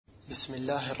بسم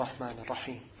الله الرحمن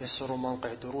الرحيم. يسر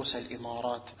موقع دروس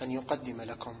الإمارات أن يقدم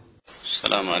لكم.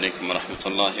 السلام عليكم ورحمة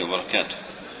الله وبركاته.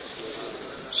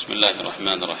 بسم الله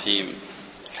الرحمن الرحيم.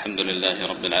 الحمد لله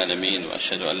رب العالمين،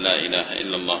 وأشهد أن لا إله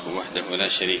إلا الله وحده لا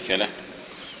شريك له،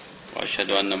 وأشهد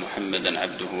أن محمدا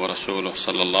عبده ورسوله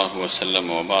صلى الله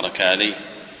وسلم وبارك عليه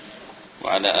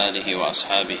وعلى آله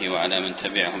وأصحابه وعلى من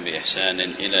تبعهم بإحسان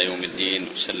إلى يوم الدين،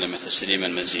 وسلم تسليما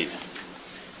مزيدا.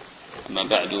 أما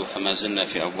بعد، فما زلنا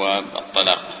في أبواب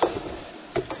الطلاق.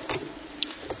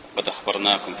 قد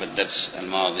أخبرناكم في الدرس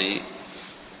الماضي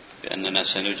بأننا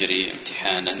سنجري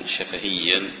امتحانا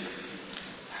شفهيا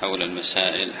حول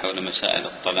مسائل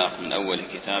الطلاق من أول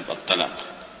كتاب الطلاق،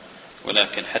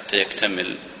 ولكن حتى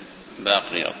يكتمل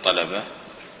باقي الطلبة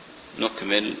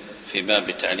نكمل في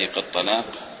باب تعليق الطلاق،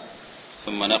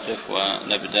 ثم نقف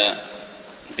ونبدأ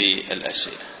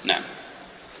بالأسئلة. نعم.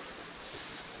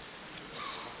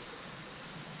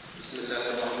 بسم الله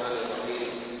الرحمن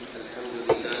الرحيم. الحمد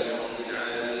لله رب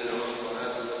العالمين،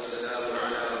 والصلاة والسلام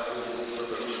على رسوله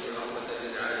المبعوث رحمة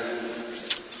للعالمين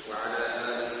وعلى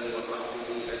آله وصحبه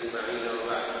أجمعين،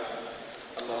 وبعد.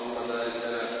 اللهم بارك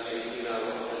لنا في شيخنا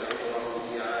واغفر عمره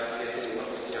في عافية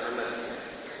وحسن عمل،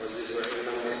 وزده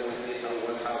علما وتوفيقا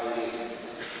والحاضرين.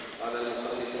 قال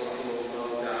المصنف رحمه الله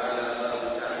تعالى: باب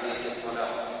تعليق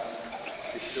الطلاق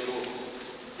بالشروط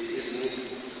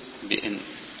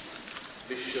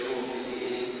بالشروط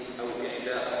أو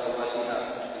إحدى أخواتها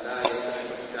لا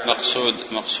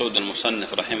يصح. مقصود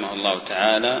المصنف رحمه الله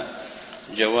تعالى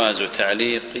جواز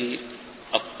تعليق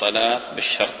الطلاق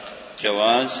بالشرط.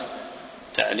 جواز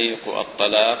تعليق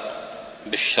الطلاق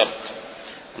بالشرط.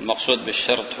 المقصود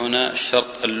بالشرط هنا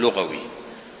الشرط اللغوي،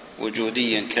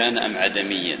 وجوديا كان أم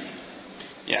عدميا،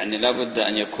 يعني لا بد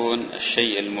أن يكون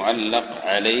الشيء المعلق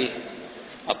عليه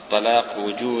الطلاق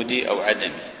وجودي أو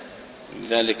عدمي.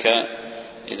 لذلك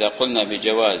إذا قلنا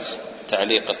بجواز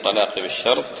تعليق الطلاق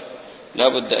بالشرط لا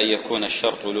بد أن يكون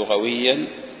الشرط لغويا،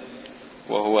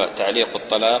 وهو تعليق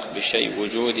الطلاق بشيء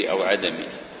وجودي أو عدمي.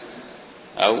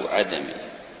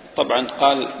 طبعا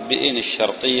قال بإن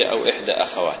الشرطية أو إحدى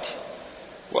أخواته،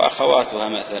 وأخواتها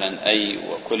مثلا أي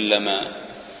وكلما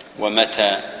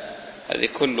ومتى، هذه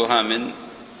كلها من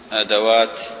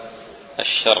أدوات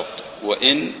الشرط.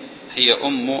 وإن هي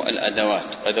أم الأدوات،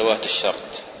 أدوات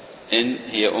الشرط. إن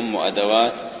هي أم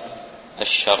أدوات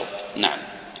الشرط. نعم.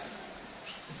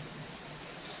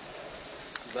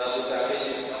 باب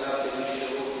تعليق الطلاق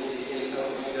بالشروط إن أو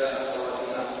إحدى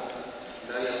أخواتها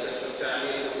لا يصح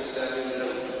التعليق إلا من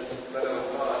زوج، فلو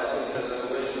قال إن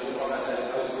تزوجت امرأة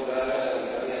أو فلانة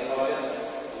فهي طالق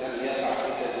لم يقع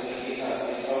بتزويجها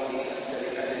في قول أكثر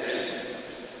أهل العلم.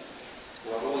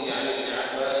 وروي عن ابن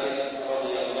عباس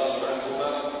رضي الله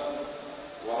عنهما،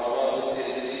 ورواه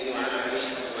الترمذي عن علي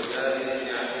وجابر بن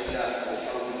عبد الله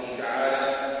بقوله تعالى: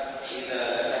 إذا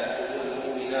نكحتم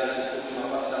المؤمنات ثم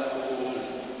طلقتموهن.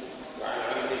 وعن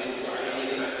عمرو بن شعيب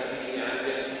عن أبيه عن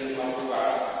جده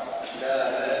مرفوعا: لا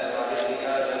يرى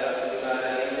لهذا فيما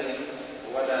لا يملك،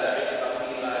 ولا عتق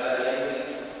فيما لا يملك،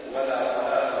 ولا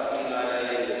طلاق فيما لا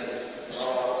يملك.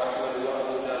 رواه أحمد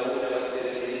وأبو داود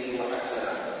والترمذي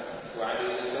وحسنه. وعن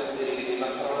المسدد بن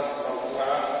مخرمة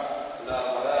مرفوعا: لا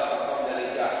طلاق قبل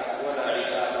نكاح ولا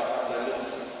عتاق قبل نكاح.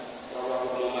 رواه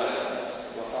ابن ماجه.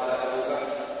 وقال أبو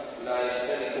بكر: لا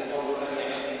يختلف قول أهل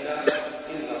عبد الله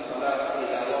إن الطلاق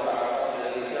إذا وقع قبل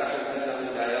النكاح فإنه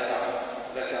لا يقع،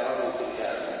 ذكره في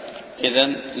الكتاب. إذن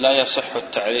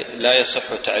لا يصح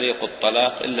تعليق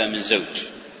الطلاق إلا من زوج،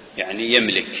 يعني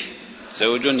يملك،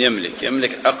 زوج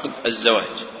يملك عقد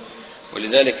الزواج.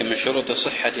 ولذلك من شروط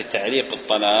صحة تعليق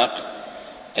الطلاق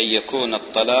أن يكون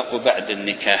الطلاق بعد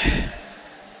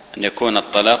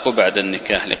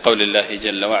النكاح، لقول الله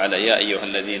جل وعلا: يا أيها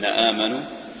الذين آمنوا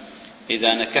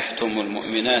إذا نكحتم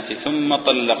المؤمنات ثم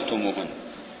طلقتموهن.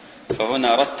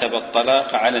 فهنا رتب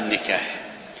الطلاق على النكاح،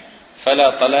 فلا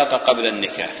طلاق قبل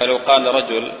النكاح. فلو قال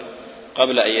رجل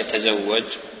قبل أن يتزوج: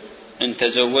 إن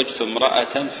تزوجت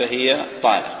امرأة فهي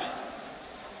طالق،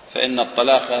 فإن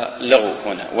الطلاق لغو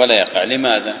هنا ولا يقع.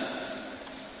 لماذا؟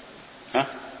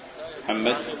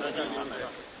 محمد؟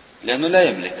 لأنه لا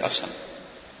يملك أصلا،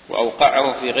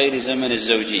 وأوقعه في غير زمن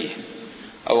الزوجية.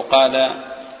 أو قال: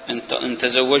 إن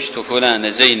تزوجت فلانة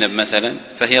زينب مثلا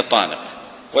فهي طالق،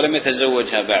 ولم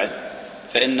يتزوجها بعد،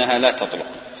 فإنها لا تطلق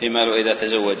فيما لو إذا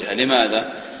تزوجها.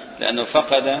 لماذا؟ لأنه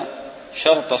فقد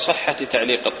شرط صحة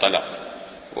تعليق الطلاق،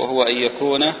 وهو أن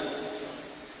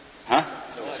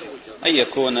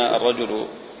يكون الرجل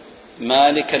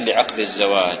مالكا لعقد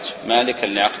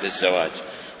الزواج.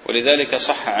 ولذلك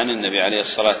صح عن النبي عليه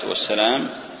الصلاة والسلام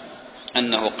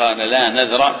أنه قال: لا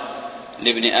نذر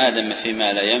لابن آدم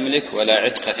فيما لا يملك، ولا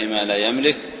عتق فيما لا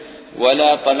يملك،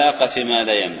 ولا طلاق فيما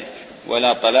لا يملك،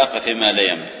 ولا طلاق فيما لا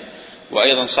يملك.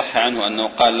 وأيضا صح عنه أنه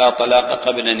قال لا طلاق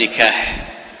قبل نكاح،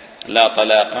 لا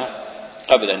طلاق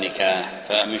قبل نكاح.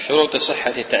 فمن شروط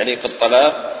صحة تعليق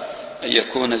الطلاق أن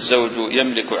يكون الزوج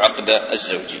يملك عقد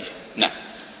الزوجية. نعم.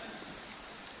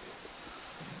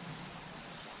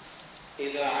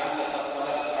 إذا علق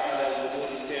الطلاق على وجود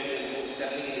فعل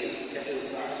مستحيل كإن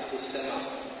صعدت السماء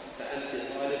فأنت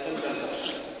طالق لم،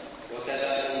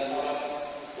 وكذا إن طرت،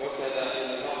 وكذا إن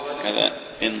مرت، كذا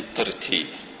إن طرتي،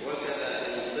 وكذا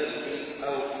إن طرت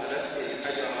أو حلفت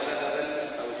الحجر ذهبا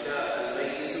أو شاء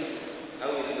الميت أو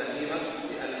البهيمة،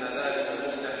 لأن ذلك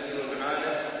مستحيل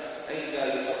عادة أي لا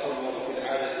يتصور في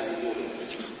العادة وجوده.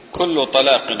 كل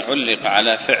طلاق علق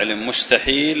على فعل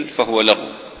مستحيل فهو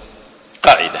لغو.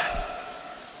 قاعدة: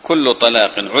 كل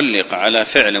طلاق علق على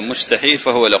فعل مستحيل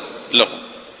فهو لغو.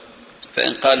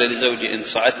 فإن قال لزوجي إن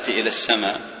صعدت إلى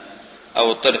السماء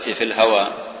أو طرت في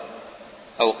الهواء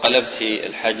أو قلبت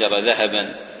الحجر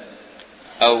ذهبا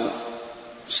أو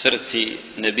صرت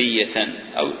نبية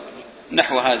أو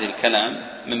نحو هذه الكلام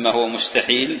مما هو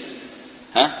مستحيل،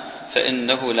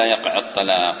 فإنه لا يقع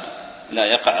الطلاق، لا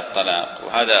يقع الطلاق.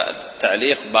 وهذا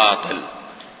التعليق باطل،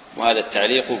 وهذا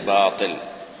التعليق باطل.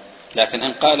 لكن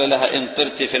إن قال لها إن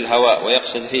طرت في الهواء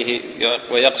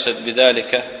ويقصد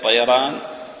بذلك طيران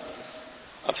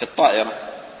في الطائرة،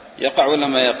 يقع ولا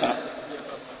ما يقع؟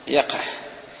 يقع.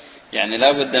 يعني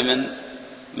لا بد من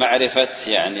معرفة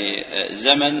يعني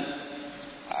زمن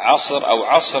عصر أو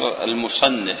عصر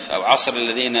المصنف أو عصر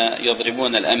الذين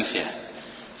يضربون الأمثلة.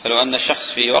 فلو أن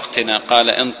شخص في وقتنا قال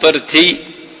إن طرتي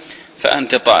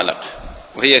فأنت طالق،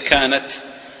 وهي كانت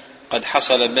قد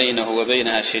حصل بينه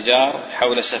وبينها شجار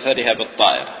حول سفرها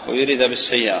بالطائرة ويريد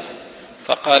بالسيارة،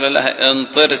 فقال لها إن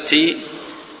طرتي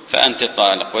فأنت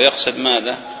طالق، ويقصد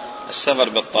ماذا؟ السفر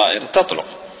بالطائرة، تطلق.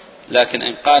 لكن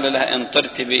إن قال لها إن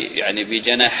طرت يعني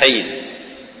بجناحين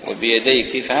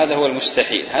وبيديك فهذا هو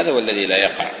المستحيل، هذا هو الذي لا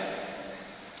يقع.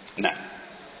 نعم.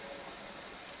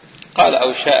 قال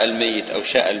أو شاء الميت أو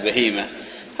شاء البهيمة،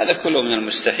 هذا كله من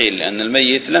المستحيل، لأن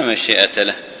الميت لا مشيئة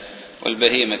له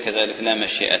والبهيمة كذلك لا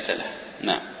مشيئة له.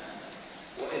 نعم.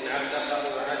 وإن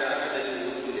علقه على عدم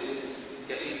وجوده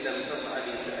كإن لم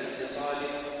تصعدي فأنت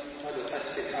طالق قد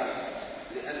في الحال،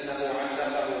 لأنه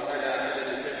علقه على عدم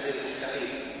فعل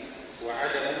المستحيل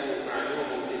وعدمه معلوم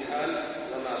في الحال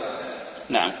وما بعده.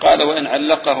 نعم. قال وإن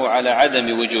علقه على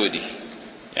عدم وجوده،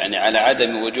 يعني على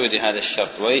عدم وجود هذا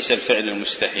الشرط وليس الفعل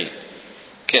المستحيل،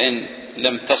 كأن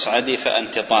لم تصعدي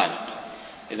فأنت طالق.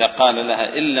 إذا قال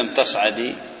لها إن لم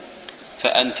تصعدي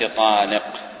فأنت طالق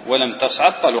ولم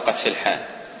تصعد، طلقت في الحال.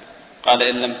 قال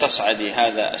إن لم تصعدي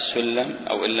هذا السلم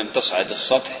أو إن لم تصعد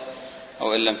السطح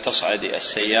أو إن لم تصعدي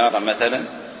السيارة مثلا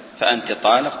فأنت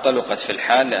طالق، طلقت في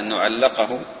الحال، لأنه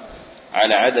علقه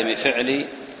على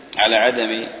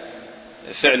عدم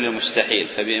فعل المستحيل.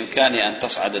 فبإمكانه أن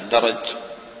تصعد الدرج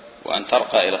وأن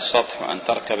ترقى إلى السطح وأن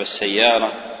تركب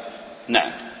السيارة.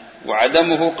 نعم.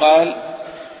 وعدمه قال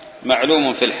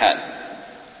معلوم في الحال،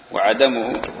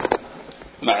 وعدمه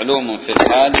معلوم في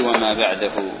الحال وما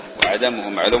بعده، وعدمه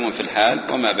معلوم في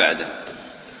الحال وما بعده.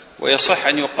 ويصح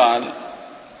أن يقال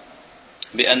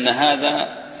بأن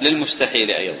هذا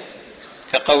للمستحيل أيضا،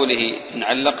 كقوله إن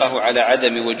علقه على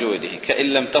عدم وجوده كإن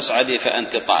لم تصعدي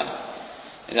فأنت طالق.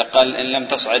 إذا قال إن لم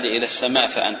تصعدي إلى السماء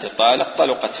فأنت طالق،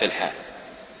 طلقت في الحال.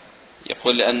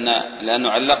 يقول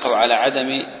لأنه علقه على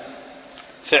عدم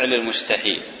فعل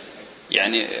المستحيل،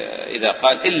 يعني إذا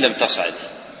قال إن لم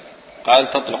تصعدي قال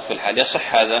تطلق في الحال،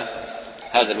 يصح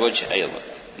هذا الوجه أيضا.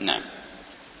 نعم.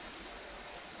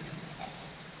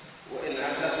 وإن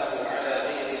علقه على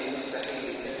غير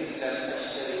المستحيل كإن لم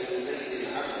تشتري من زيد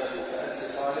عبده فأنت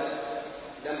طالق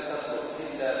لم تطلق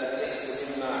إلا باليأس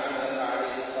مما عمل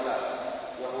عليه الطلاق،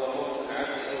 وهو موت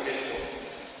العبد أو عتقه،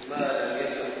 ما لم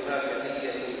يكن هناك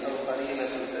نية أو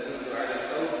قرينة تدل على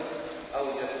الفوت أو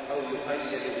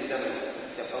يقيد بدم،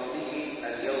 كقوله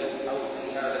اليوم أو في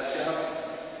هذا الشهر،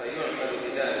 فيعمل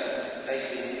بذلك أي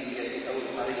بالنية أو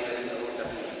القرينة أو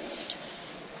التقييد.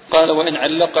 قال وإن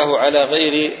علقه على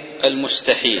غير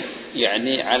المستحيل،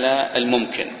 يعني على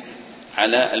الممكن،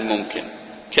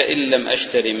 كإن لم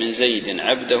أشتري من زيد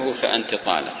عبده فأنت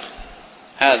طالق،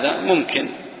 هذا ممكن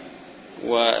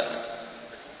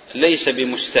وليس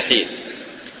بمستحيل.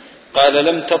 قال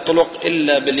لم تطلق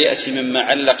إلا باليأس مما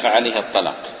علق عليها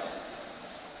الطلاق.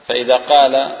 فإذا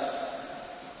قال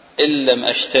إن لم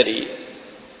أشتري،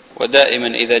 ودائما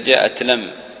إذا جاءت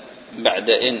لم بعد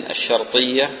إن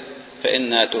الشرطية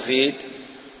فإنها تفيد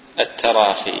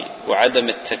التراخي وعدم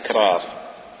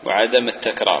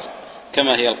التكرار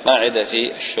كما هي القاعدة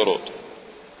في الشروط.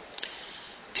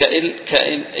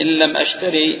 إن لم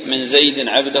أشتري من زيد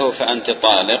عبده فأنت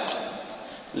طالق،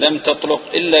 لم تطلق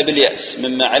إلا باليأس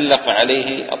مما علق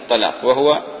عليه الطلاق،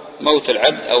 وهو موت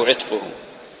العبد أو عتقه.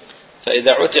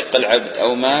 فإذا عتق العبد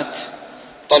أو مات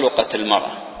طلقت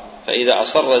المرأة. فإذا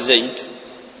أصر زيد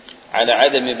على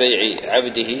عدم بيع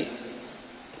عبده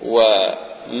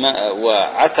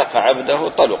وعتق عبده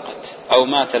طلقت، أو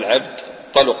مات العبد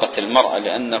طلقت المرأة،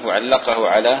 لأنه علقه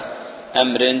على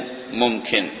أمر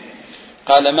ممكن.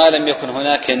 قال: ما لم يكن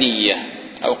هناك نية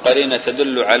أو قرينة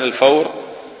تدل على الفور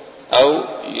أو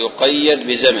يقيد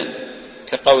بزمن،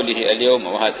 كقوله اليوم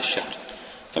أو هذا الشهر.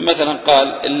 فمثلا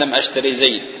قال: إن لم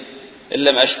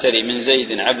أشتري من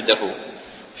زيد عبده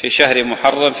في شهر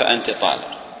محرم فأنت طالق.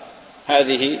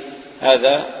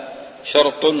 هذا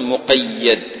شرط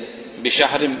مقيد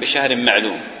بشهر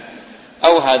معلوم،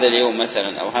 أو هذا اليوم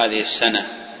مثلا أو هذه السنة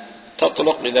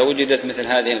تطلق إذا وجدت مثل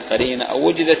هذه القرينة، أو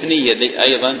وجدت نية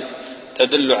أيضا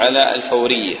تدل على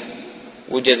الفورية،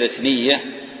 وجدت نية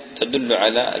تدل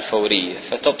على الفورية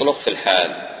فتطلق في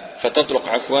الحال.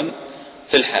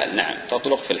 نعم،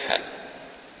 تطلق في الحال،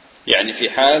 يعني في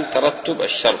حال ترتب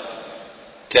الشرط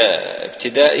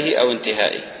كابتدائه أو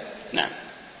انتهائه. نعم.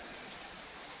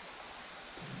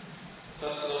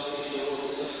 فصل في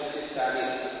شروط صحة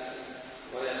التعليق.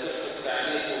 ويصح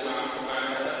التعليق مع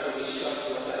تأخر الشرط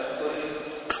وتأخره،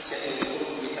 كإن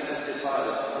قلت أنت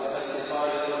طالق أو أنت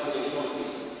طالق من قلت.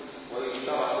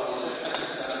 ويشترط لصحة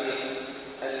التعليق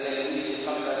أن ينويه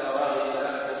قبل فراغ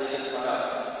التلفظ بالطلاق،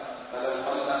 فلو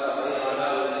طلق غير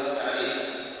ناوي للتعليق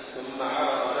ثم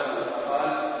عرض له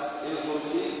فقال إن قلت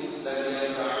لم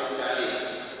ينفع التعليق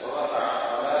ووقع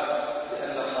الطلاق،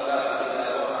 لأن الطلاق إذا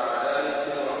وقع ذلك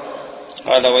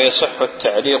يوقع. قال: ويصح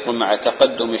التعليق مع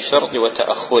تقدم الشرط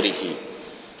وتأخره،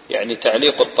 يعني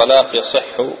تعليق الطلاق يصح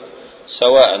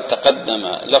سواء تقدم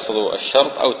لفظ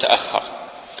الشرط أو تأخر.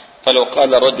 فلو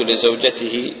قال رجل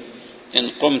لزوجته: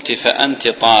 إن قمت فأنت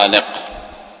طالق،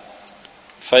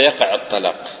 فيقع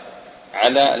الطلاق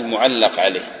على المعلق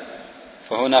عليه،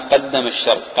 فهنا قدم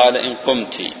الشرط، قال إن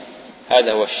قمت،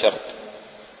 هذا هو الشرط،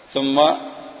 ثم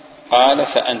قال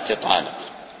فأنت طالق،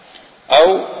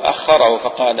 أو أخره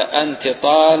فقال أنت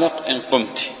طالق إن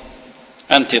قمت،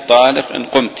 أنت طالق إن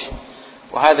قمت.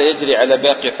 وهذا يجري على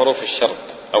باقي حروف الشرط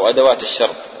أو أدوات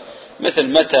الشرط، مثل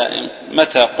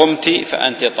متى قمت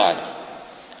فأنت طالق،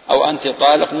 أو أنت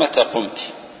طالق متى قمت.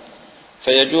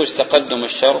 فيجوز تقدم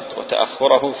الشرط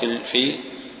وتأخره في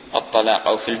الطلاق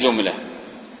أو في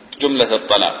جملة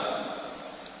الطلاق.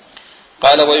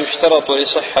 قال: ويشترط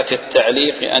لصحة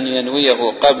التعليق أن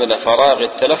ينويه قبل فراغ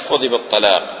التلفظ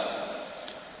بالطلاق.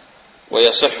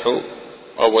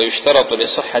 ويشترط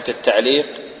لصحة التعليق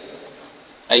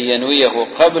أن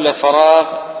ينويه قبل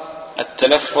فراغ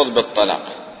التلفظ بالطلاق،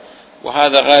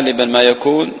 وهذا غالبا ما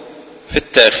يكون في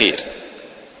التأخير.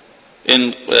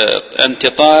 أنت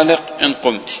طالق إن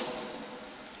قمت،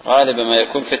 غالبا ما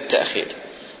يكون في التأخير.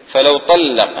 فلو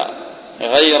طلق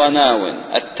غير ناو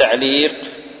التعليق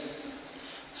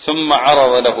ثم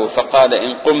عرض له فقال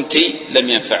إن قمت لم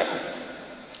ينفعه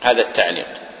هذا التعليق،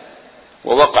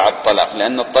 ووقع الطلاق،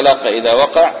 لأن الطلاق إذا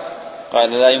وقع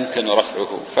قال لا يمكن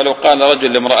رفعه. فلو قال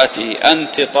رجل لامرأته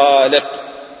أنت طالق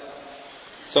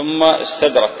ثم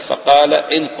استدرك فقال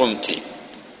إن قمت،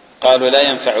 قالوا لا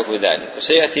ينفعه ذلك.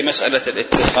 وسيأتي مسألة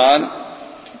الاتصال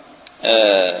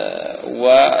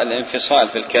والانفصال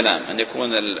في الكلام، أن يكون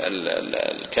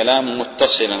الكلام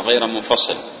متصلا غير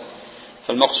منفصل.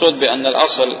 فالمقصود بأن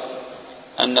الأصل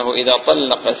أنه إذا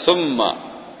طلق ثم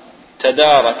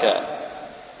تدارك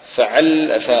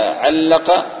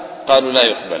فعلق قالوا لا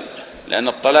يقبل، لأن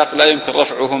الطلاق لا يمكن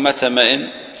رفعه متى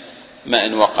ما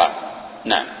إن وقع.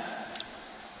 نعم.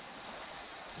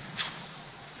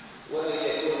 وإن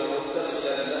يكون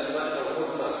متصلا لفظا أو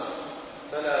حكما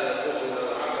فلا يضر لو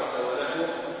عبس ونحوه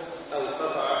أو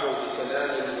قطعه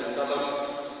بكلام منتظم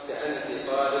كأنت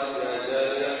طالق يا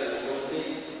جارية القمت،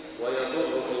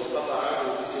 ويضر إن قطعه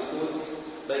بسكوت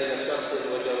بين شرط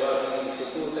وجواب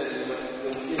سكوتا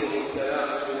يمكنه كلام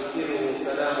فيه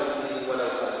ولو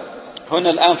كان. هنا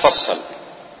الآن فصل،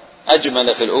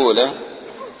 أجمل في الأولى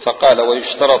فقال: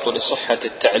 ويشترط لصحة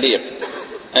التعليق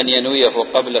أن ينويه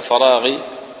قبل فراغ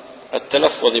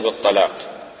التلفظ بالطلاق،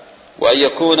 وأن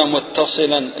يكون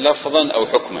متصلا لفظا أو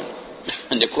حكما،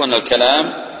 أن يكون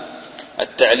الكلام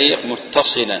التعليق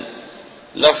متصلا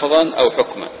لفظا أو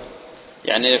حكما،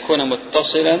 يعني يكون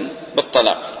متصلا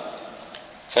بالطلاق.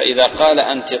 فإذا قال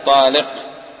أنت طالق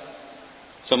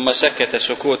ثم سكت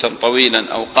سكوتا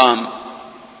طويلا أو قام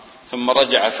ثم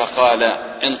رجع فقال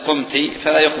إن قمت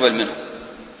فلا يقبل منه،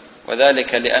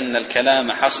 وذلك لأن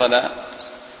الكلام حصل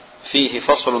فيه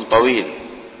فصل طويل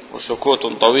وسكوت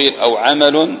طويل أو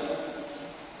عمل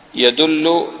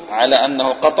يدل على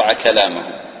أنه قطع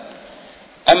كلامه.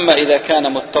 أما إذا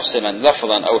كان متصلا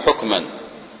لفظا أو حكما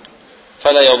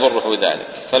فلا يضره ذلك.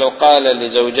 فلو قال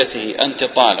لزوجته أنت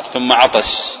طالق ثم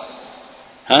عطس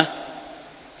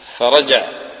فرجع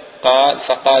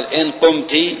فقال إن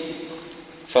قمت،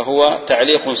 فهو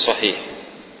تعليق صحيح،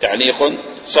 تعليق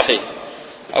صحيح.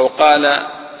 أو قال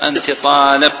أنت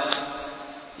طالق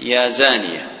يا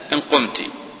زانية إن قمت،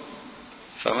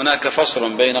 فهناك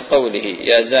فصل بين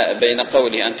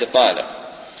قوله أنت طالق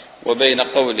وبين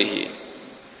قوله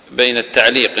بين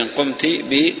التعليق إن قمت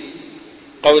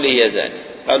بقوله يا زانية.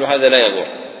 قالوا هذا لا يضر،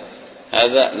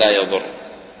 هذا لا يضر.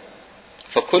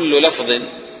 فكل لفظ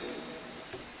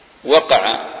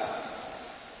وقع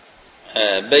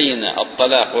بين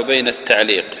الطلاق وبين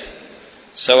التعليق،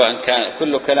 سواء كان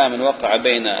كل كلام وقع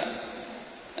بين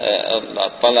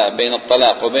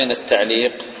الطلاق وبين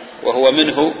التعليق وهو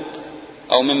منه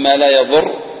أو مما لا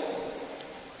يضر،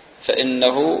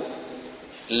 فإنه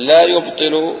لا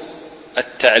يبطل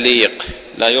التعليق،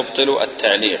 لا يبطل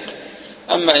التعليق.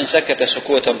 أما إن سكت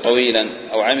سكوتا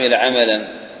طويلا أو عمل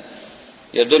عملا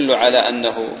يدل على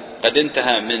أنه قد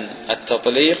انتهى من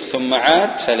التطليق ثم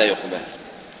عاد فلا يقبل،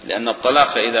 لأن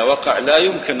الطلاق إذا وقع لا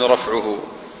يمكن رفعه،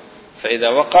 فإذا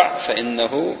وقع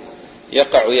فإنه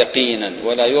يقع يقينا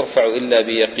ولا يرفع إلا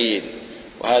بيقين،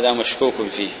 وهذا مشكوك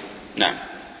فيه. نعم.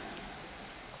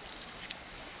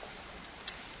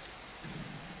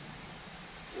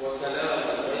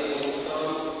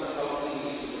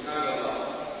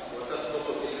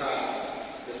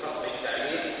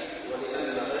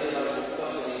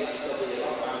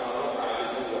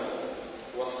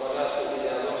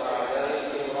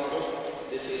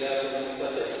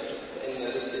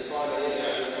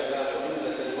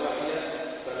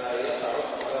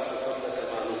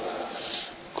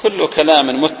 كل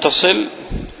كلام متصل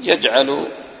يجعل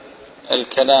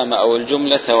الكلام أو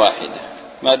الجملة واحدة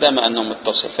ما دام أنه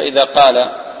متصل. فإذا قال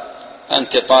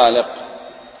أنت طالق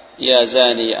يا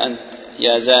زاني، أنت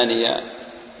يا زانية،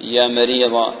 يا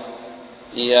مريضة،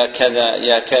 يا كذا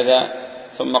يا كذا،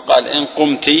 ثم قال إن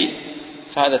قمت،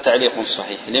 فهذا تعليق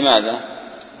صحيح. لماذا؟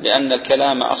 لأن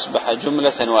الكلام أصبح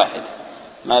جملة واحدة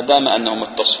ما دام أنه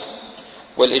متصل.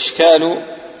 والإشكال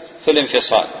في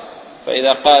الانفصال.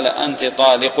 فإذا قال أنت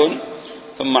طالق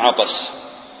ثم عطس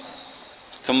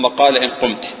ثم قال إن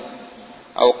قمت،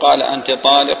 أو قال أنت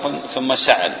طالق ثم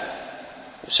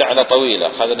سعل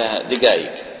طويلة أخذ لها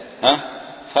دقائق،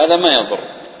 فهذا ما يضر،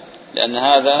 لأن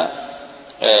هذا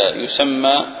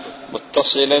يسمى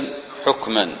متصلا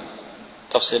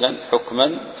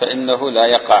حكما فإنه لا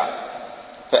يقع،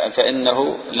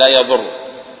 فإنه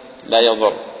لا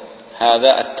يضر.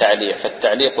 هذا التعليق،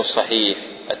 فالتعليق صحيح،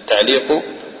 التعليق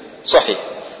صحيح.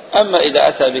 أما إذا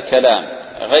أتى بكلام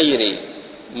غير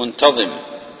منتظم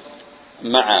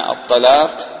مع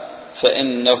الطلاق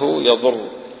فإنه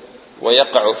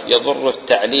يضر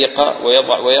التعليق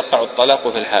ويقع الطلاق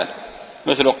في الحال،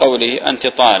 مثل قوله أنت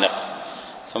طالق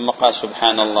ثم قال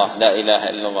سبحان الله لا إله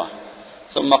إلا الله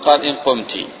ثم قال إن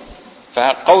قمت،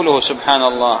 فقوله سبحان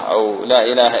الله أو لا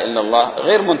إله إلا الله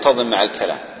غير منتظم مع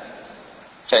الكلام،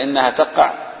 فإنها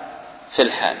تقع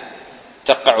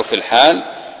في الحال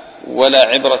ولا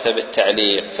عبرة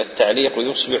بالتعليق. فالتعليق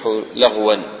يصبح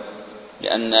لغوا،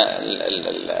 لأن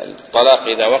الطلاق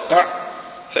إذا وقع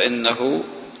فإنه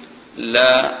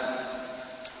لا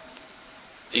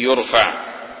يرفع،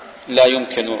 لا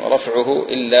يمكن رفعه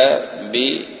إلا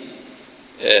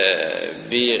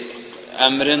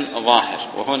بأمر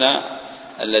ظاهر. وهنا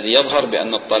الذي يظهر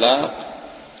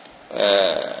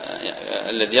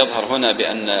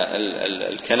بأن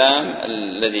الكلام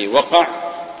الذي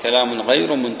وقع كلام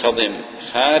غير منتظم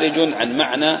خارج عن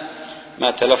معنى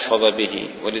ما تلفظ به،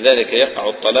 ولذلك يقع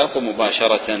الطلاق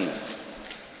مباشرة.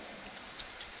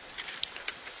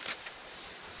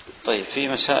 طيب، في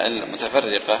مسائل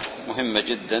متفرقة مهمة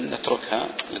جدا نتركها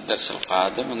للدرس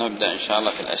القادم ونبدأ إن شاء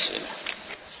الله في الأسئلة.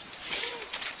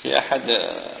 في أحد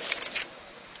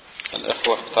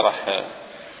الإخوة اقترح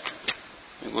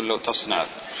يقول لو تصنع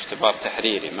اختبار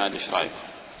تحريري، ما أدري ايش رايكم؟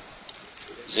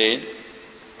 زين؟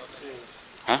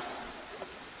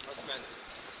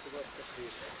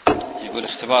 يقول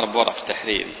اختبار بورق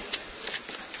تحريري،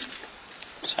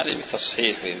 بس هذا يبي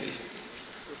تصحيح ويبي.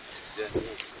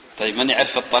 طيب، من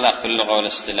يعرف الطلاق باللغة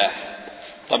والاصطلاح؟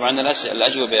 طبعا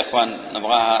الأجوبة يا إخوان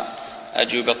نبغاها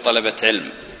أجوبة طلبة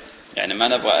علم، يعني ما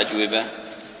نبغى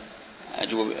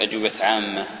أجوبة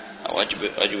عامة أو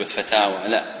أجوبة فتاوى،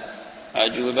 لا،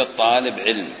 أجوبة طالب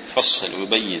علم فصل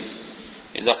ويبين.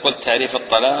 إذا قلت تعريف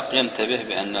الطلاق ينتبه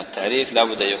بأن التعريف لا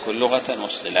بد أن يكون لغة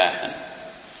واصطلاحا.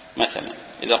 مثلا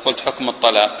إذا قلت حكم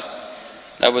الطلاق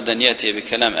لا بد أن يأتي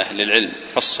بكلام أهل العلم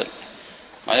فصل.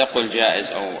 ما يقول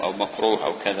جائز أو مكروه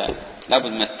أو كذا، لابد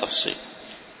من التفصيل.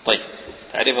 طيب،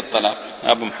 تعريف الطلاق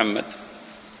أبو محمد.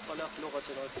 الطلاق لغة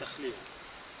التخلية،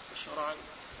 وشرعا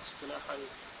اصطلاحا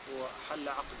هو حل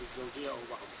عقد الزوجية أو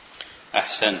بعضه.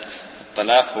 أحسنت،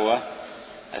 الطلاق هو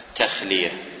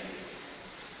التخلية،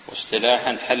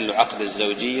 واصطلاحا حل عقد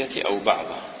الزوجية أو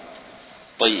بعضها.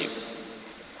 طيب،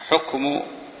 حكم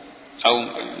أو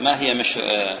ما هي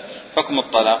حكم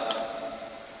الطلاق؟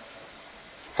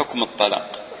 حكم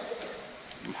الطلاق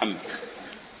محمد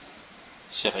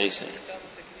الشيخ عيسى.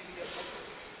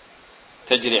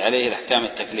 تجري عليه الأحكام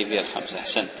التكليفية الخمسة.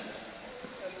 أحسنت.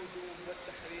 الوجوب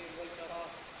والتحريم والكراهة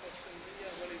والسنية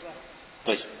والإباحة.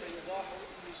 طيب. فيباح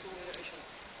لسوء العشرة.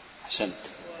 أحسنت.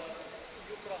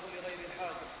 ويكره لغير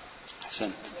الحاجة.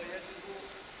 أحسنت. ويجب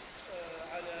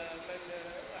على من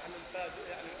أهل الفاجر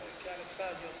يعني كانت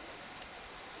فاجر،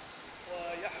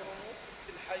 ويحرم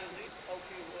في الحيض أو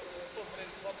في طهر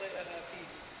وطئها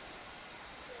فيه.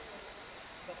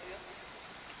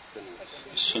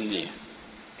 السنية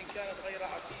إن كانت غير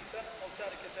عفيفة أو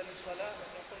تاركة للصلاة،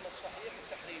 نحن قلنا الصحيح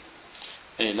التحريم.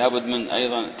 إيه، لابد من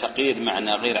أيضا تقييد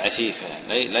معنى غير عفيفة،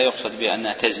 لا يقصد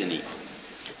بأنها تزني،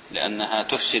 لأنها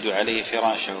تفسد عليه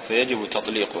فراشه فيجب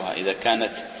تطليقها. إذا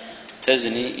كانت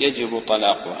تزني يجب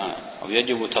طلاقها أو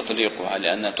يجب تطليقها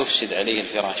لأنها تفسد عليه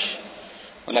الفراش،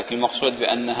 ولكن المقصود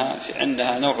بأنها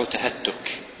عندها نوع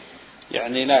تهتك،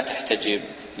 يعني لا تحتجب،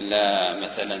 لا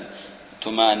مثلا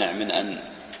تمانع من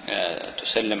أن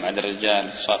تسلم على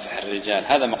الرجال، تصافح الرجال،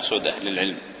 هذا مقصود أهل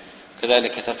العلم.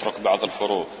 كذلك تترك بعض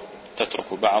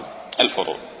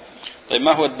الفروض. طيب،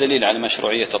 ما هو الدليل على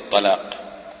مشروعية الطلاق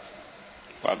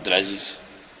وعبد العزيز؟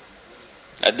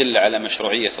 الأدلة على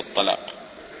مشروعية الطلاق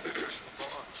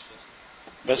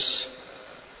بس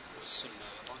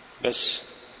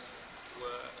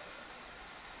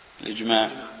الإجماع.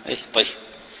 طيب،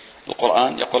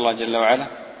 القرآن يقول الله جل وعلا.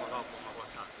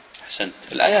 أحسنت.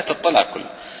 الآيات الطلاق كله،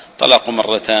 طلاق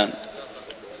مرتان،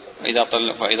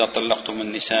 وإذا طلقتم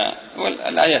النساء،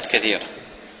 والآيات كثيرة.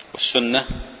 والسنة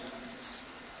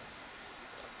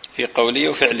في قولية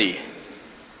وفعلية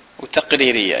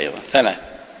وتقريرية أيضا، 3: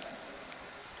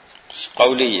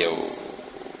 قولية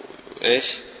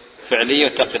فعلية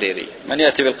وتقريرية. من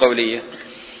يأتي بالقولية؟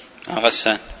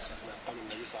 غسان.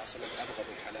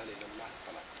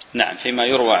 نعم، فيما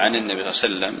يروى عن النبي صلى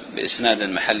الله عليه وسلم بإسناد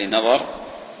محل نظر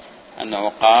أنه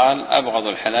قال: أبغض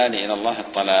الحلال إلى الله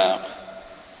الطلاق.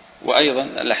 وأيضا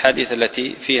الأحاديث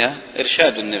التي فيها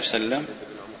إرشاد النبي صلى الله عليه وسلم: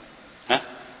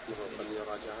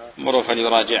 مروا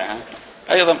فليراجعها.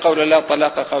 أيضا قول لا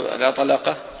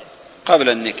طلاق قبل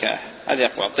النكاح، هذا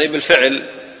يقوى. طيب،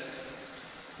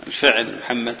 الفعل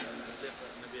محمد.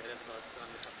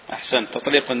 أحسن،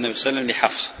 تطليق النبي صلى الله عليه وسلم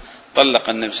لحفص، طلق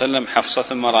النبي صلى الله عليه وسلم حفصة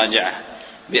ثم راجعها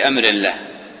بأمر الله،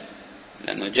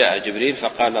 لأنه جاء جبريل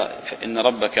فقال: إن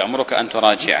ربك أمرك أن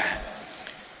تراجعه.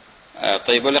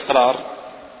 طيب، والإقرار؟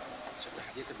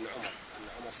 حديث ابن عمر أن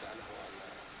عمر سأله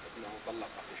ابنه طلق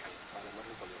في حي، قال: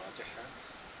 مروا فليراجعها.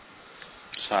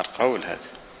 صار قول هذا.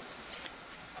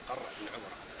 أقر ابن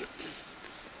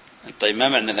عمر. طيب، ما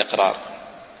معنى الإقرار؟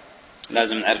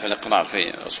 لازم نعرف الإقرار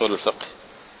في أصول الفقه.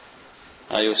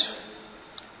 يوسف.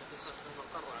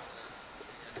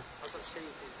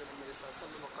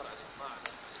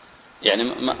 يعني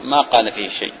ما قال فيه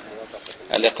شيء.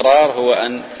 الإقرار هو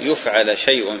أن يفعل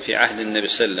شيء في عهد النبي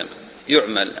صلى الله عليه وسلم،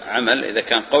 يعمل عمل إذا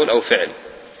كان قول أو فعل،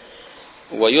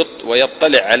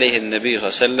 ويطلع عليه النبي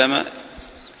صلى الله عليه وسلم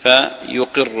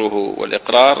فيقره.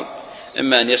 والإقرار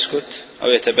إما أن يسكت أو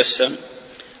يتبسم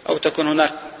أو تكون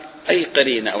هناك أي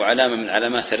قرينة أو علامة من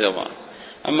علامات الرضا.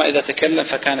 أما إذا تكلم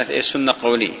فكانت سنة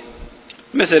قولية،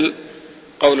 مثل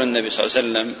قول النبي صلى الله عليه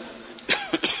وسلم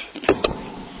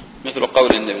مثل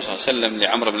قول النبي صلى الله عليه وسلم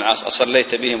لعمرو بن العاص: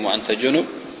 أصليت بهم وأنت جنب؟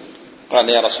 قال: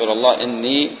 يا رسول الله،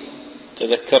 إني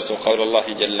تذكرت قول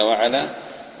الله جل وعلا: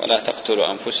 ولا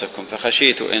تقتلوا أنفسكم،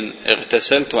 فخشيت إن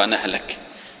اغتسلت وأنا أهلك،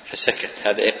 فسكت.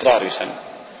 هذا إقرار يسمى.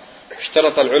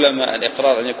 اشترط العلماء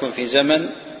الإقرار أن يكون في زمن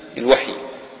الوحي،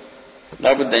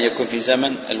 لا بد أن يكون في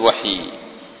زمن الوحي،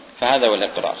 فهذا هو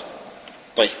الإقرار.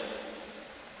 طيب،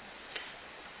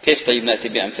 كيف نأتي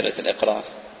بأمثلة الإقرار؟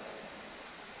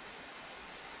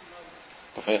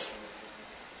 فيصل.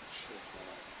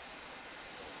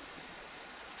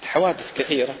 حوادث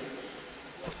كثيرة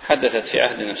حدثت في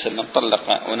عهد النبي صلى الله عليه وسلم،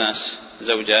 طلق أناس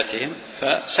زوجاتهم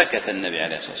فسكت النبي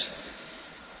عليه الصلاة والسلام،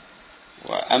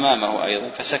 وأمامه أيضا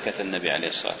فسكت النبي عليه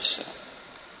الصلاة والسلام.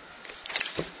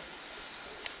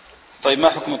 طيب، ما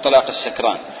حكم طلاق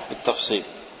السكران بالتفصيل؟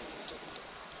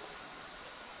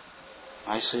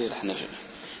 ما يصير،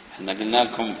 احنا قلنا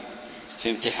لكم في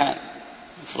امتحان،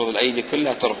 المفروض الأيدي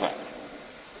كلها ترفع.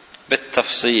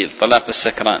 بالتفصيل طلاق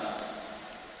السكران.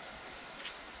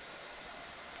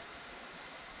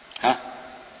 ها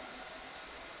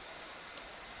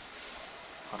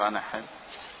قرآن أحد؟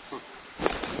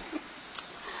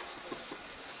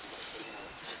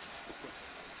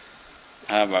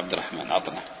 أبو عبد الرحمن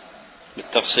عطنا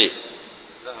بالتفصيل.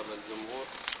 ذهب الجمهور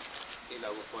إلى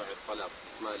وقوع الطلاق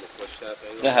مالك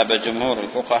والشافعي. ذهب جمهور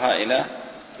الفقهاء إلى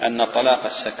أن طلاق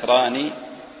السكران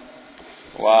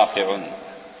واقع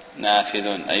نافذ.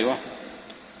 أيوة.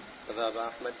 فذهب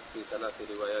أحمد في 3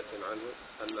 روايات عنه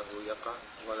أنه يقع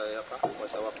ولا يقع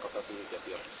وتوقف فيه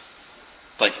كثيرا.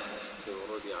 طيب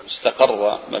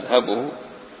استقر مذهبه،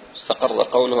 استقر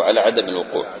قوله على عدم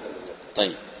الوقوع.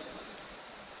 طيب.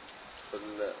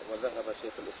 وذهب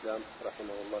شيخ الإسلام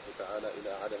رحمه الله تعالى إلى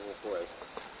عدم وقوعه،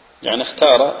 يعني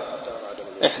اختار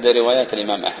إحدى روايات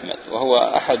الإمام أحمد، وهو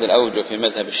أحد الأوجه في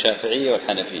مذهب الشافعية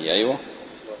والحنفية. أيوة.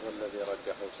 وهو الذي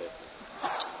رجحه شيخ.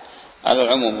 على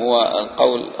العموم هو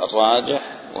القول الراجح،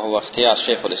 وهو اختيار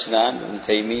شيخ الإسلام ابن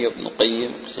تيمية وابن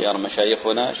القيم، اختيار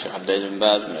مشايخنا الشيخ عبد العزيز بن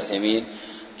باز بن عثيمين،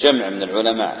 جمع من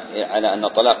العلماء على أن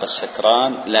طلاق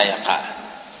السكران لا يقع.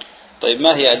 طيب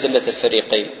ما هي أدلة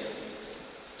الفريقين؟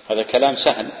 هذا كلام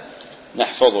سهل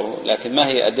نحفظه، لكن ما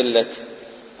هي أدلة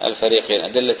الفريقين؟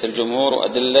 أدلة الجمهور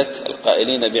وأدلة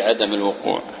القائلين بعدم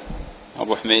الوقوع.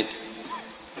 أبو حميد.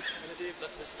 الذي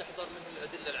نستحضر منه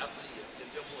الأدلة العقلية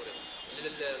للجمهور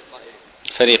للقائلين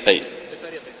فريقين. أما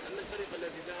الفريق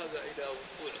الذي ذهب إلى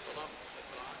وقوع طلاق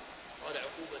السكران قال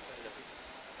عقوبة له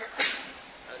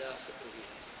على سكره،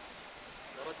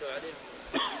 فردوا عليهم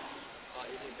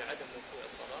قائلين بعدم وقوع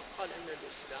الطلاق، قال أن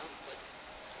الإسلام قد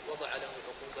وضع له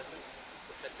عقوبة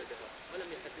وحددها ولم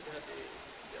يحددها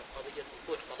بقضية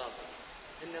وقوع طلاقه،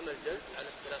 إنما الجلد على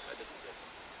اختلاف عدد الجلد.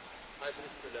 هذا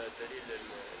بالنسبة للدليل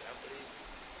العقلي.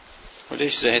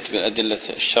 وليش زهدت بأدلة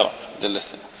الشرع، أدلة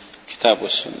الكتاب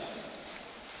والسنة؟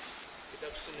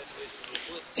 كتاب السنة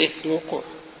في الوقوع.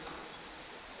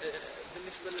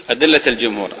 أدلة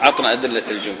الجمهور، عطنا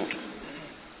أدلة الجمهور.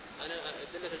 أنا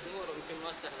أدلة الجمهور يمكن ما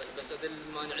استحضر، بس أدلة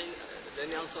المانعين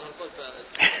لأني أنصر القول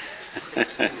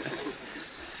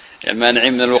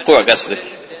المانعين من الوقوع قصدك؟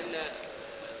 لأن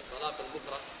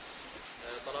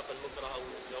طلاق المكره أو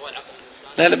زوال عقل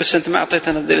الإنسان. لا بس أنت ما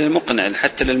أعطيتنا الدليل المقنع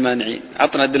حتى للمانعين.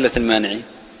 عطنا أدلة المانعين،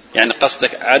 يعني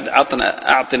قصدك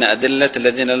أعطنا أدلة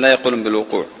الذين لا يقولون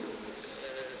بالوقوع.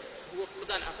 هو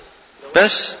فقدان عقل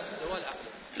بس. زوال عقل.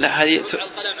 لا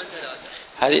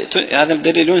هذه هذا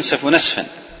الدليل ينسف نسفا،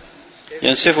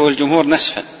 ينسفه الجمهور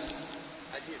نسفا.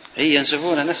 هي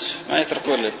ينسفونه نسف، ما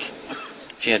يتركون لك.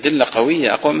 في أدلة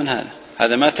قوية أقوى من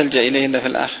هذا ما تلجأ إليه إلا في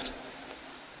الآخر.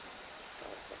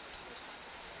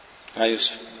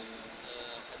 يوسف.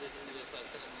 حديث النبي صلى الله عليه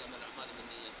وسلم لما الأعمال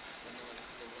بالنية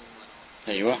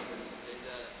أيوة. إذا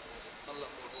طلق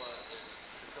وهو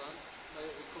سكران ما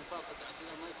يكون فاقد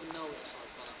عقله، ما يكون ناوي إصرار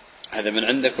الطلاق. هذا من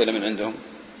عندك ولا من عندهم؟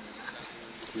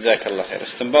 جزاك الله خير،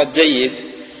 استنباط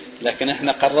جيد. لكن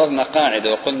احنا قررنا قاعدة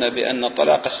وقلنا بأن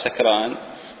طلاق السكران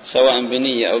سواء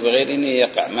بنية أو بغير نية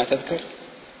يقع. ما تذكر؟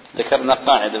 ذكرنا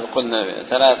قاعدة وقلنا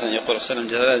 3 يقول صلى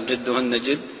الله عليه وسلم جدهن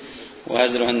جد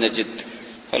وهزلهن جد،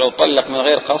 فلو طلق من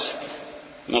غير قصد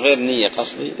من غير نية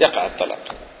قصدي يقع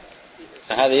الطلاق،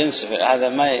 فهذا ينسف، هذا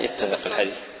ما يتفق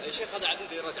الحديث. الشيخ هذا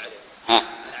عندي رد عليه. أنا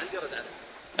عندي رد عليه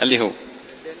اللي هو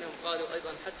لأنهم قالوا أيضا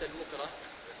حتى المكره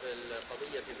في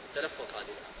القضية في التلفظ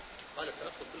هذه، قال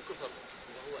التلفظ بالكفر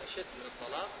وهو أشد من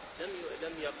الطلاق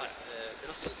لم يقع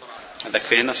بنص القرآن. هذاك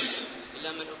فيه نص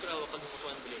إلا من أكره وقلبه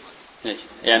مطمئن بالإيمان.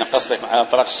 يعني قصدك مع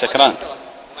طلاق السكران؟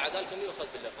 ومع ذلك لم يؤخذ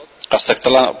باللفظ. قصدك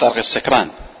طلاق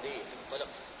السكران؟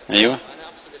 أيوة. أنا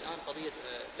أقصد الآن قضية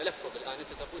تلفظ. الآن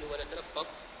أنت تقول ولا تلفظ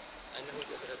أنه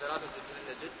 3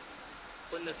 جدهن جد،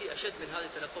 قلنا في أشد من هذا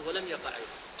التلفظ ولم يقع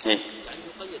أيضا. يعني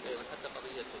يقيد أيضا حتى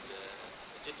قضية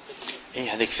الجد.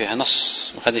 هذيك فيها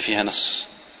نص وهذه فيها نص.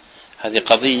 هذه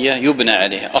قضية يبنى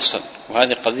عليها أصل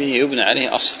وهذه قضية يبنى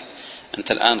عليها أصل.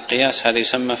 أنت الآن قياس هذا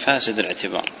يسمى فاسد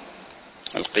الاعتبار.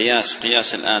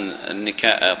 قياس الآن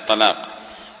الطلاق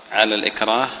على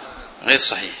الإكراه غير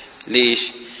صحيح.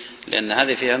 ليش؟ لأن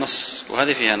هذه فيها نص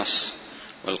وهذه فيها نص،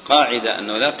 والقاعدة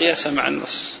أنه لا قياس مع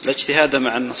النص، لا اجتهاد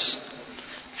مع النص.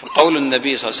 فقول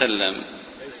النبي صلى الله عليه وسلم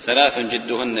 3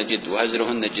 جدهن جد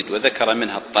وهزلهن جد وذكر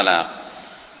منها الطلاق،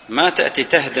 ما تأتي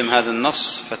تهدم هذا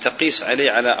النص فتقيس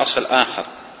عليه على أصل آخر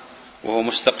وهو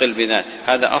مستقل بذاته.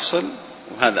 هذا أصل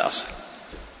وهذا أصل.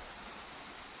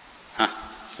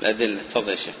 الأدلة. تفضل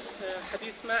يا شيخ.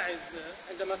 حديث ماعز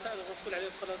عندما سأل الرسول عليه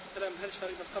الصلاة والسلام هل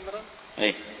شرب خمرا،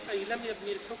 أي لم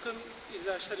يبني الحكم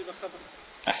إذا شرب خمرا.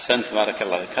 أحسنت بارك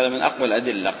الله فيك. هذا من أقوى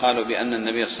الأدلة. قالوا بأن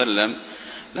النبي صلى الله عليه وسلم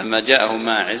لما جاءه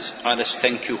ماعز قال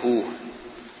استنكهوه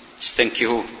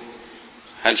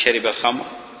هل شرب الخمر،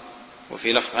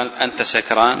 وفي لفظ هل أنت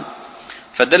سكران،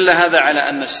 فدل هذا على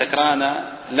أن السكران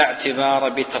لا اعتبار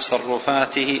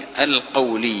بتصرفاته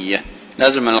القولية.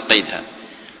 لازم أن نقيد هذا،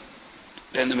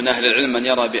 لأن من أهل العلم من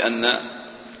يرى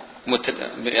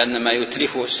بأن ما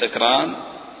يتلفه السكران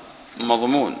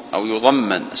مضمون أو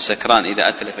يضمن السكران إذا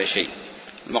أتلف شيء.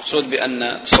 المقصود بأن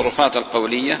التصرفات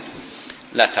القولية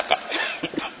لا تقع.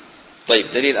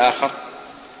 طيب، دليل آخر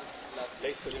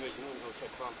ليس لمجنون أو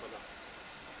سكران فلا.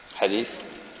 حديث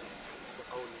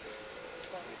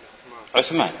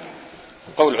عثمان،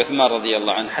 قول عثمان رضي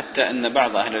الله عنه، حتى أن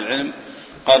بعض أهل العلم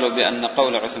قالوا بأن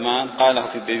قول عثمان قاله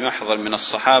بمحضر من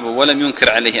الصحابة ولم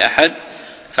ينكر عليه أحد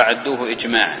فعدوه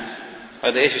إجماعا.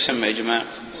 هذا إيش يسمى إجماع؟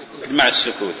 إجماع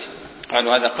السكوت.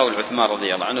 قالوا هذا قول عثمان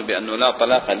رضي الله عنه بأنه لا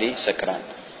طلاق لسكران.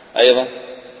 أيضا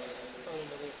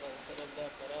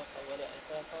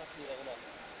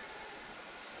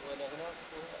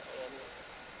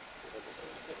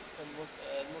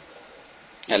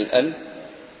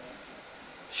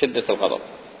شدة الغضب،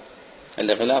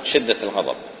 الإغلاق شدة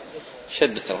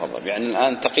الغضب. يعني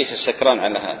الآن تقيس السكران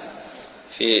على هذا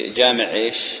في جامع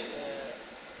إيش؟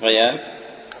 غياب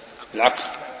العقل.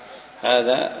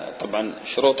 هذا طبعا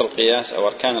شروط القياس أو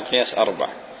أركان القياس 4: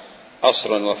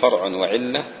 أصل وفرع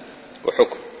وعلة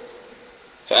وحكم.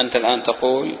 فأنت الآن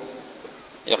تقول،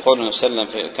 يقول النبي صلى الله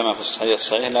عليه وسلم كما في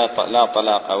الصحيح لا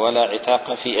طلاق ولا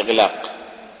عتاق في إغلاق.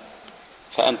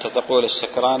 فأنت تقول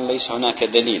السكران ليس هناك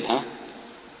دليل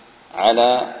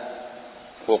على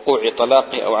وقوع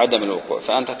طلاقه أو عدم الوقوع،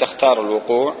 فأنت تختار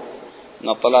الوقوع أن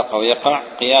الطلاق يقع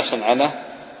قياسا على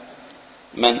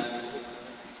من؟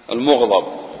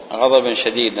 المغضب غضبا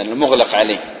شديدا المغلق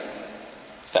عليه.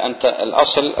 فأنت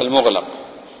الأصل المغلق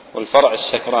والفرع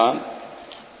السكران.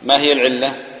 ما هي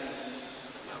العلة؟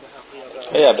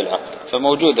 غياب العقل.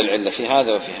 فموجود العلة في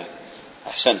هذا وفي هذا.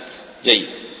 أحسنت، جيد.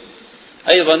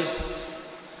 أيضا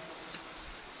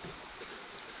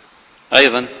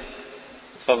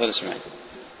تفضل اسمعي.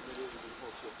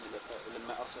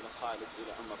 لما أرسل خالد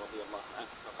إلى عمر رضي الله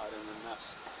عنه فقال إن الناس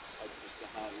قد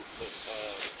استهانوا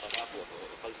بالطلاق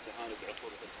وقد استهانوا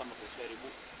بعقوبة الخمر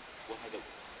وشربوا وهدوا.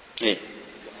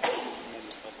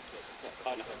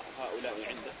 قال هؤلاء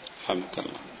عندك. حمدك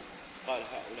الله. قال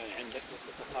هؤلاء عندك.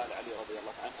 فقال علي رضي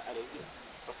الله عنه عليه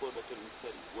عقوبة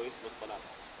المثل ويثبت طلاق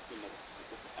في المذهب،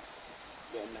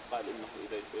 لأنه قال إنه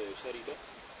إذا شرب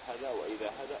هذا وإذا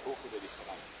هذا أخذ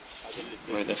بالطلاق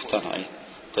وإذا افترى.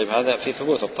 طيب، هذا في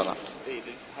ثبوت الطلاق.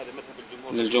 هذا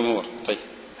مذهب للجمهور. طيب،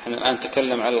 احنا الآن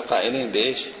نتكلم على القائلين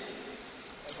بإيش؟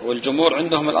 والجمهور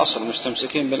عندهم الأصل،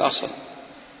 مستمسكين بالأصل.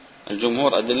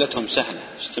 الجمهور أدلتهم سهلة،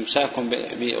 استمساكهم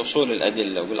بأصول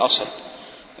الأدلة وبالأصل.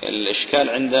 الإشكال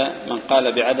عند من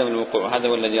قال بعدم الوقوع، هذا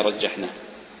هو الذي رجحناه.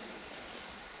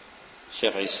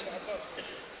 الشيخ عيسى.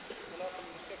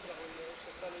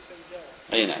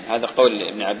 أي نعم، هذا قول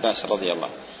ابن عباس رضي الله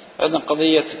عنه. أيضا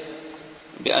قضية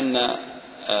بأن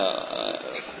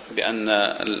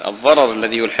الضرر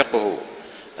الذي يلحقه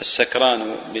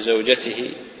السكران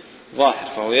بزوجته ظاهر،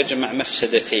 فهو يجمع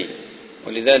مفسدتين.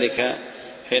 ولذلك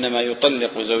حينما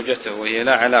يطلق زوجته وهي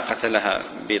لا علاقة لها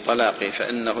بطلاقه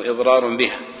فإنه إضرار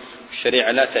بها.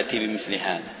 الشريعة لا تأتي بمثل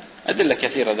هذا. أدلة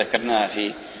كثيرة ذكرناها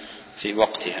في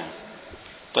وقتها.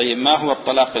 طيب، ما هو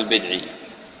الطلاق البدعي؟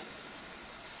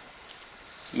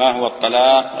 ما هو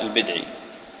الطلاق البدعي؟ يكون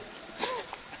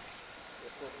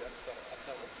في أكثر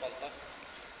أحكام الطلقة،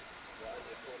 وأن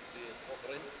يكون في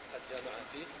طهر قد جامع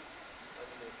فيه، أن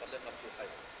يطلقها في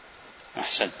حيض.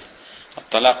 أحسنت.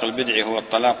 الطلاق البدعي هو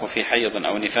الطلاق في حيض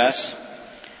أو نفاس،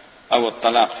 أو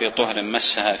الطلاق في طهر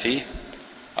مسها فيه،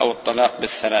 أو الطلاق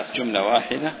بالثلاث جملة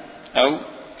واحدة، أو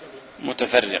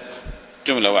متفرق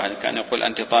جملة واحدة، كان يقول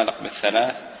أنت طالق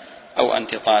بالثلاث، أو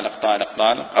أنت طالق طالق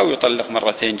طالق، أو يطلق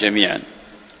مرتين جميعا،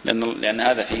 لأن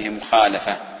هذا فيه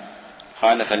مخالفة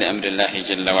لأمر الله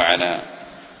جل وعلا.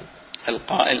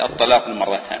 القائل الطلاق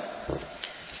مرتان.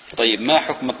 طيب، ما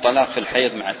حكم الطلاق في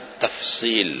الحيض مع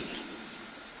التفصيل؟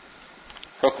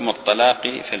 حكم الطلاق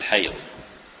في الحيض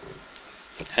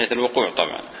حيث الوقوع،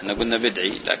 طبعا احنا قلنا بدعي،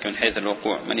 لكن من حيث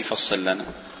الوقوع من يفصل لنا؟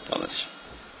 تفضل.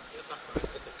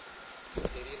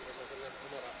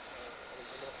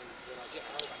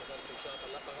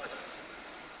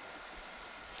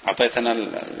 أعطيتنا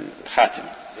الخاتم.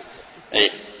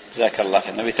 جزاك الله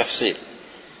خير. نبي تفصيل.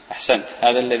 أحسنت،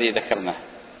 هذا الذي ذكرناه.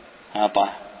 طه.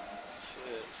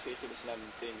 شيخ الإسلام ابن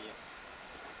تيمية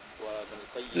وابن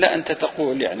القيم. لا، أنت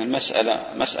تقول يعني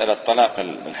مسألة طلاق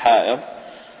الحائض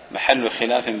محل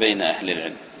خلاف بين أهل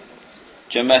العلم.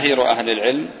 جماهير أهل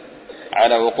العلم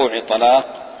على وقوع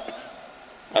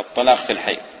الطلاق في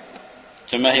الحيض،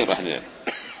 جماهير أهل العلم.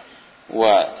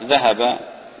 وذهب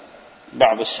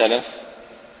بعض السلف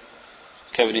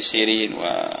كابن سيرين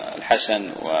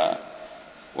والحسن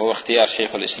واختيار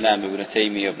شيخ الإسلام ابن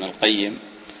تيمية وابن القيم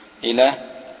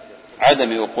إلى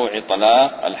عدم وقوع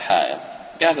طلاق الحائض.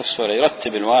 بهذا الصورة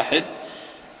يرتب الواحد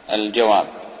الجواب.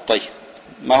 طيب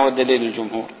ما هو دليل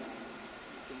الجمهور؟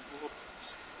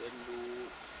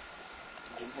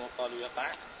 الجمهور قالوا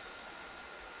يقع.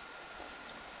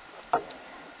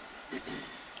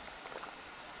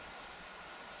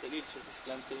 دليل شيخ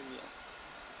الإسلام تيمية.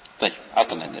 طيب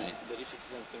أعطنا دليل. دليل شيخ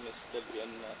الإسلام تيمية استدل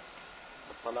بأن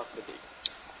الطلاق بدعي.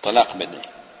 طلاق بدعي.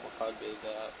 وقال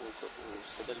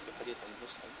واستدل بحديث عن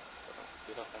مسلم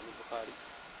في رفع البخاري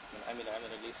من عمل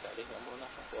عملا ليس عليه أمرنا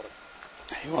فهو رد.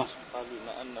 أيوة. قال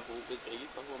بما أنه بدعي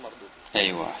فهو مردود.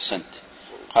 أيوة أحسنت.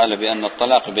 قال بأن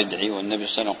الطلاق بدعي والنبي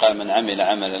صلى الله عليه وسلم قال من عمل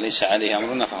عملا ليس عليه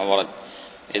أمرنا فهو رد.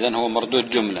 إذن هو مردود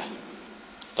جملة.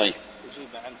 طيب.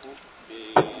 أجيب عنه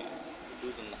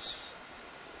بوجود النص.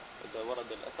 إذا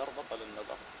ورد الأثر بطل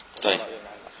النظر. طيب.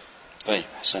 طيب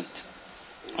أحسنت.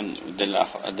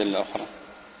 أدلة أخرى.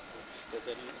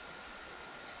 استدل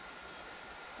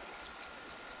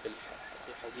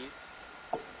بحديث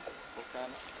وكان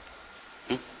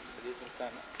حديث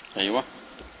كان. أيوة.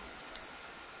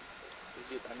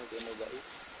 يجيب عنه بأنه ضعيف.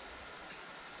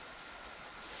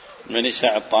 من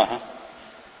يساعد طه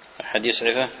حديث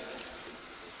عفة؟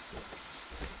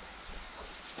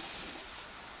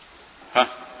 ها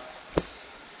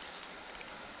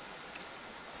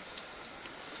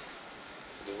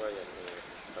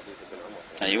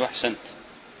أيوة أحسنت.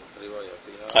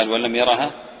 قال ولم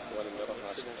يرها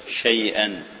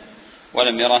شيئا.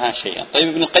 ولم يرها شيئا. طيب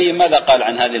ابن القيم ماذا قال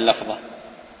عن هذه اللفظة؟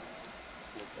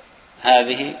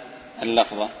 هذه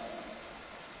اللفظة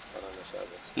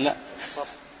لا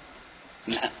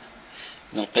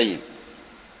ابن القيم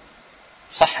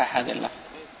صحح هذه اللفظة.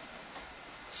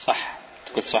 صح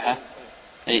تقول صحة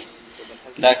أي.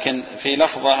 لكن في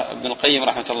لفظة ابن القيم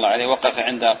رحمة الله عليه وقف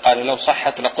عندها قال لو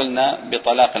صحت لقلنا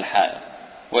بطلاق الحائض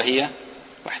وهي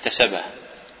واحتسبها.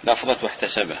 لفظة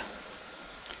واحتسبها.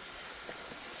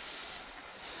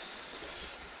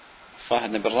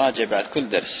 فهنا بالراجع بعد كل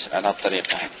درس على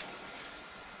الطريقة هذه.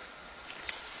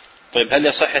 طيب هل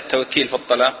يصح التوكيل في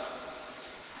الطلاق؟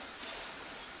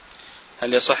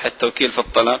 هل يصح التوكيل في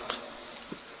الطلاق؟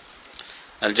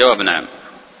 الجواب نعم.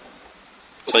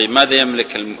 طيب ماذا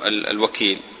يملك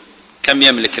الوكيل؟ كم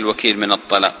يملك الوكيل من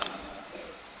الطلاق؟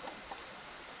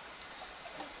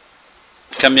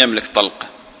 كم يملك طلقة؟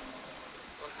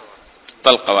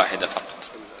 طلقة واحدة فقط.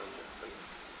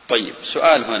 طيب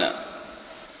سؤال هنا،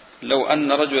 لو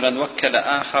أن رجلا وكل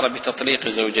آخر بتطليق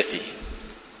زوجته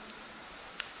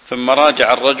ثم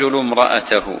راجع الرجل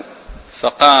امرأته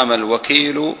فقام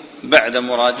الوكيل بعد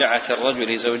مراجعة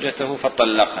الرجل زوجته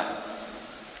فطلقها،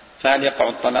 فهل يقع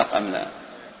الطلاق أم لا؟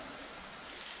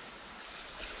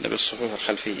 نبي الصفوف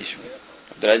الخلفية شوي.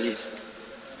 عبد العزيز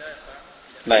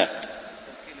لا يقع.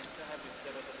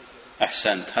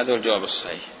 أحسنت. هذا هو الجواب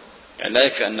الصحيح. يعني لا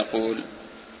يكفي أن نقول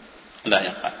لا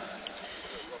يقع.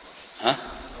 ها؟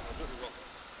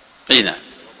 أي نعم،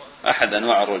 أحد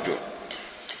أنواع الرجوع.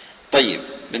 طيب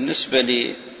بالنسبة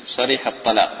لصريح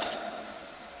الطلاق،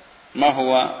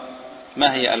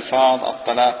 ما هي ألفاظ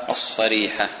الطلاق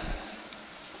الصريحة؟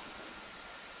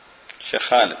 شيخ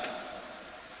خالد.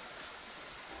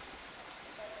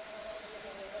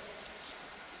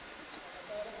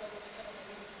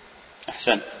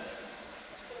 أحسنت.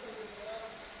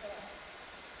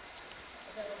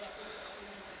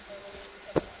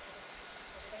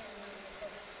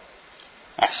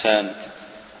 أحسنت.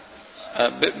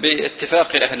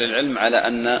 باتفاق أهل العلم على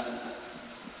أن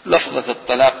لفظة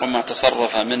الطلاق وما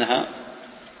تصرف منها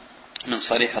من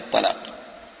صريح الطلاق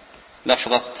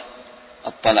لفظة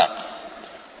الطلاق،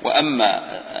 وأما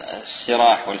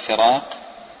السراح والفراق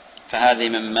فهذه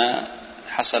مما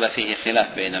حصل فيه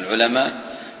خلاف بين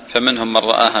العلماء، فمنهم من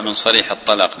رآها من صريح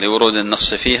الطلاق لورود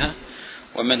النص فيها،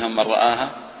 ومنهم من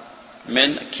رآها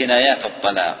من كنايات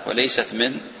الطلاق وليست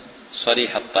من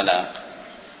صريح الطلاق.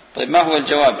 طيب ما هو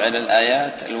الجواب على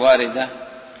الآيات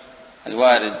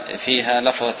الوارد فيها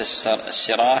لفظة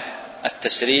السراح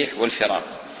التسريح والفراق؟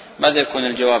 ماذا يكون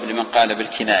الجواب لمن قال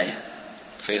بالكناية؟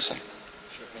 فيصل.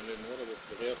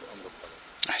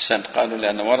 أحسنت. قالوا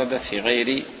لأن وردت في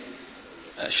غير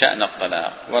شأن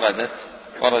الطلاق،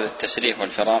 ورد التسريح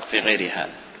والفراق في غير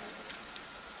هذا.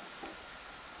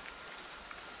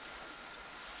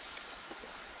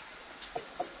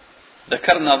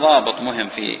 ذكرنا ضابط مهم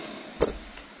في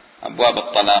أبواب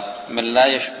الطلاق،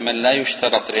 من لا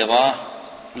يشترط رضاه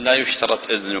لا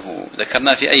يشترط إذنه.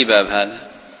 ذكرنا في أي باب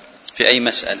هذا؟ في أي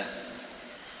مسألة؟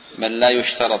 من لا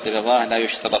يشترط رضاه لا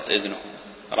يشترط إذنه.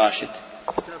 راشد.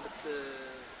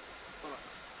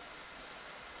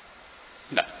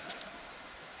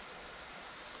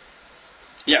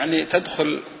 يعني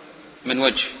تدخل من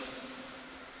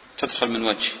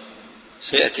وجه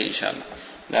سيأتي إن شاء الله،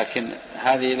 لكن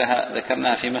هذه لها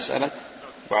ذكرناها في مسألة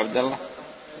أبو عبد الله.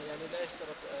 يعني لا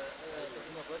يشترط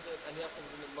علم الرجل أن يأخذ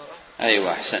من المرأة.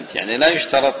 أيوة أحسنت، يعني لا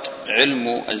يشترط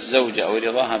علم الزوجة أو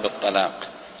رضاها بالطلاق،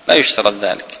 لا يشترط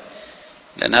ذلك،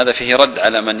 لأن هذا فيه رد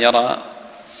على من يرى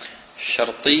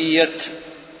شرطية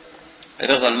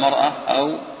رضا المرأة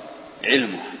أو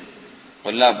علمها،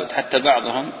 ولا بد، حتى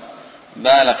بعضهم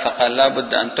بالغ فقال لا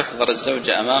بد أن تحضر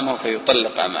الزوجة أمامه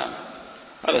فيطلق أمامه.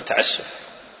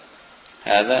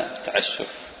 هذا تعسف.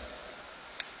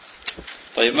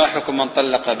 طيب ما حكم من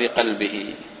طلق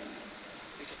بقلبه؟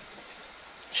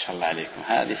 إن شاء الله عليكم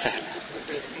هذه سهلة.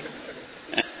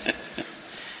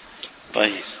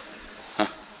 طيب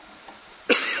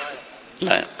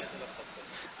لا يقل.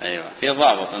 أيوة في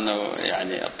ضابط أنه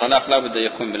يعني الطلاق لا بد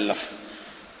يكون باللفظ،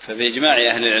 فبإجماع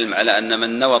أهل العلم على أن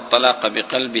من نوى الطلاق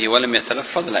بقلبه ولم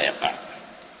يتلفظ لا يقع.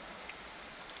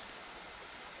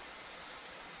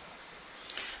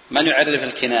 من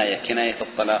يعرف كناية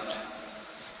الطلاق؟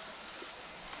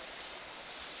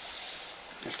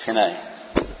 الكناية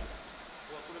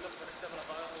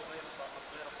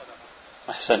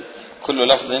أحسنت، كل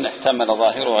لفظ احتمل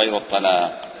ظاهره غير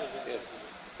الطلاق،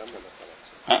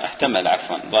 احتمل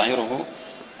عفوا ظاهره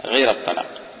غير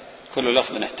الطلاق، كل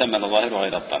لفظ احتمل ظاهره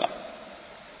غير الطلاق.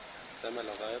 احتمل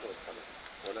ظاهره الطلاق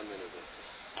ولم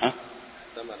ينوي.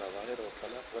 احتمل ظاهره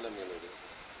الطلاق ولم ينوي،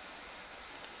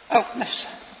 أو نفسه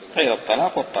غير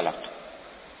الطلاق والطلاق.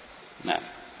 نعم.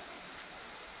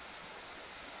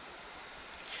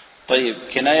 طيب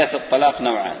كناية الطلاق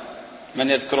نوعان، من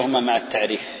يذكرهما مع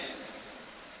التعريف؟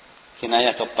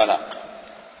 كناية الطلاق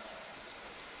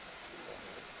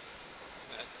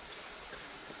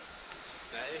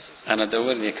أنا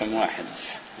أدور لي كم واحد.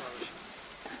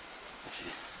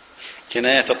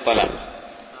 كناية الطلاق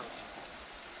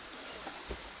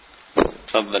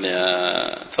تفضل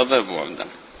أبو عبد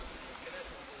الله.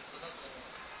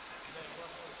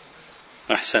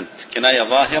 أحسنت، كناية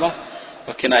ظاهرة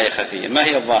وكناية خفية. ما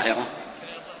هي الظاهرة؟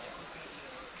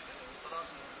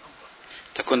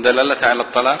 تكون دلالتها على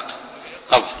الطلاق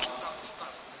أظهر.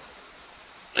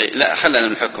 لا خلنا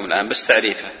من الحكم الآن بس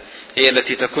تعريفه، هي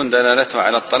التي تكون دلالتها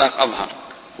على الطلاق أظهر.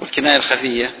 والكناية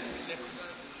الخفية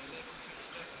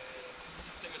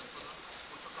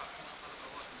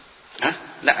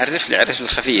لا عرف لي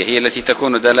الخفية، هي التي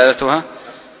تكون دلالتها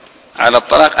على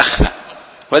الطلاق أخفى،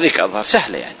 وذيك أظهر.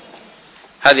 سهلة يعني،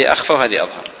 هذه أخفى وهذه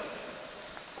أظهر.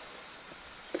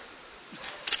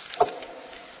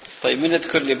 طيب من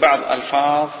يذكر لي بعض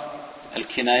ألفاظ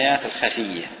الكنايات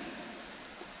الخفية؟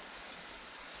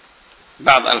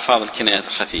 بعض ألفاظ الكنايات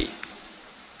الخفية.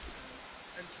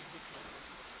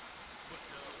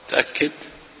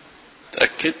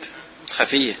 تأكد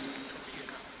خفية.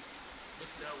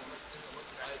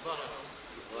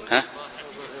 ها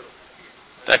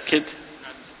تأكد؟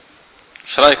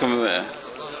 ايش رأيكم؟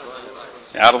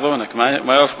 يعرضونك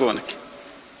ما يوافقونك.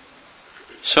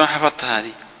 شو حفظت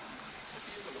هذه؟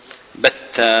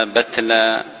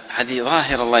 بتلا هذه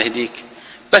ظاهرة الله يهديك.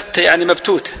 بتة يعني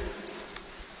مبتوتة.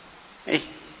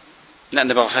 لا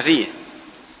نبغى خفية.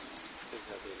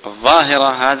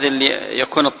 الظاهرة هذه اللي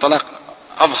يكون الطلاق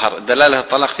أظهر، دلالة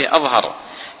الطلاق فيه أظهر،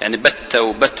 يعني بتة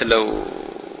وبتلة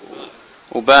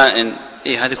وبائن،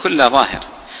 هذه كلها ظاهر.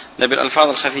 نبي الألفاظ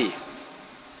الخفية.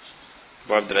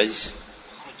 أبو عبد العزيز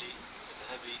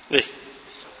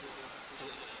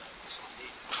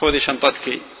خذي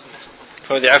شنطتك،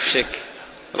 خذي عفشك،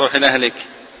 روحي لأهلك.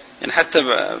 يعني حتى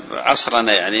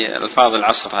بعصرنا يعني ألفاظ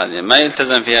العصر هذه ما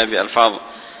يلتزم فيها بألفاظ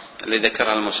اللي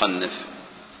ذكرها المصنف.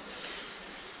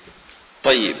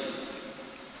 طيب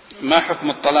ما حكم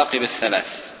الطلاق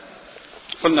بالثلاث؟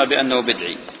 قلنا بأنه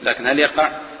بدعي، لكن هل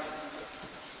يقع؟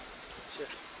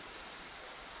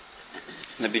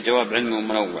 نبي جواب علمي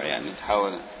ومنوع، يعني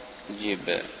نحاول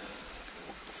نجيب.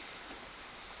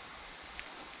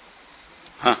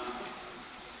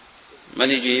 من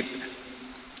يجيب؟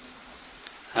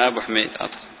 أبو حميد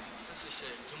أطر.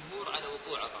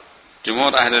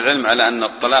 جمهور أهل العلم على أن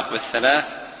الطلاق بالثلاث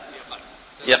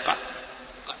يقع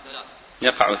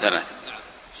ثلاث.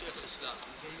 شيخ الإسلام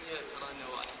ترى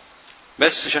أنه واحد.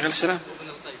 بس شيخ الإسلام؟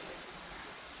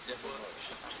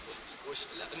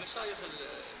 المشايخ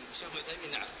الشيخ ابن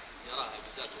تيمية نعم يراها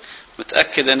بالذات.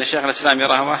 متأكد أن شيخ الإسلام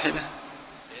يراها واحدة؟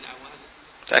 نعم واحدة.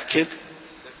 متأكد؟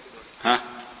 ها؟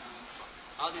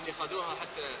 هذه اللي خذوها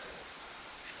حتى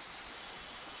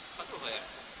خذوها يعني.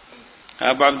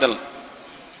 أبو عبد الله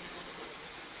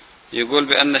يقول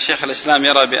بأن شيخ الإسلام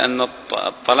يرى بأن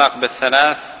الطلاق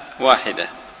بالثلاث واحدة،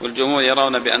 والجمهور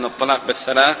يرون بأن الطلاق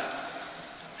بالثلاث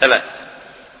ثلاث.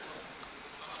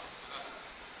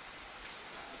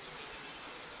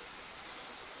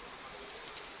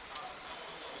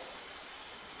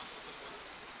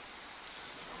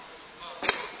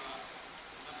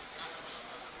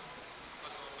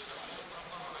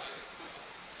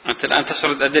 أنت الآن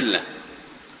تسرد أدلة.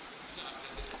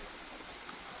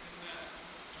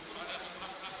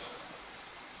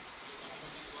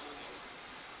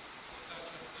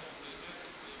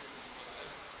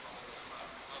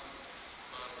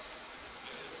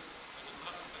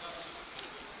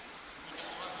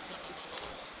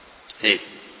 إيه؟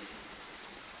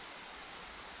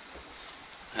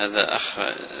 هذا أخ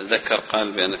ذكر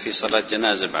قال بأن في صلاة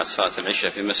جنازة بعد صلاة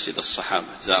العشاء في مسجد الصحابة،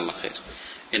 جزاه الله خير،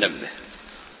 ينبه.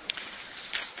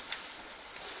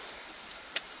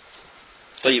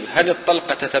 طيب، هل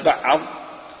الطلقة تتبعض؟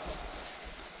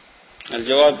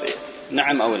 الجواب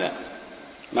نعم أو لا،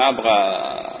 ما أبغى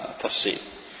تفصيل.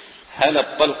 هل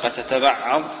الطلقة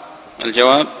تتبعض؟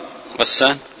 الجواب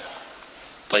غسان.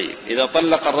 طيب، إذا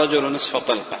طلق الرجل نصف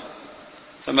طلقة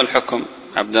فما الحكم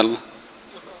عبد الله؟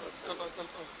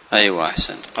 أيوة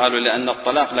أحسنت. قالوا لأن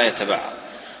الطلاق لا يتبعض،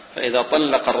 فإذا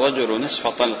طلق الرجل نصف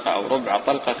طلقة أو ربع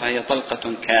طلقة فهي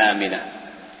طلقة كاملة،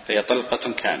 فهي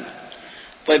طلقة كاملة.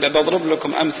 طيب، بضرب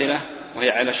لكم أمثلة وهي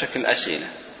على شكل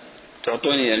أسئلة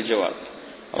تعطوني الجواب.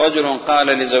 رجل قال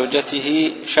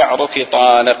لزوجته شعرك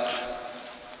طالق،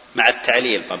 مع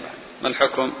التعليل طبعا، ما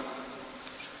الحكم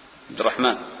عبد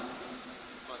الرحمن؟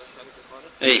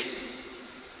 إيه،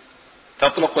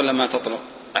 تطلق ولا ما تطلق؟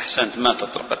 أحسنت، ما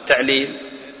تطلق. التعليل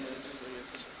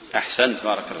أحسنت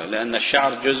بارك الله، لأن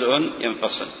الشعر جزء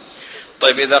ينفصل.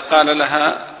 طيب، إذا قال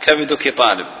لها كبدك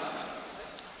طالب،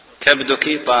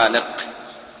 كبدك طالق،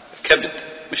 الكبد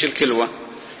مش الكلوة،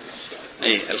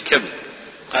 أي الكبد،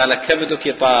 قال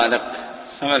كبدك طالق،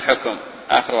 فما الحكم؟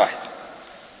 آخر واحد.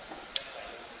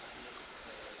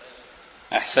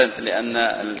 أحسنت، لأن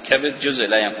الكبد جزء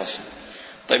لا ينفصل.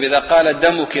 طيب، إذا قال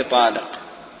دمك طالق،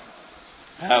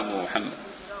 أبو محمد،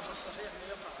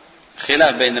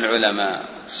 خلاف بين العلماء،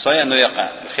 الصحيح أنه يقع.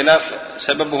 الخلاف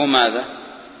سببه ماذا؟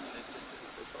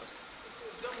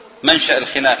 منشأ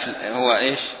الخلاف هو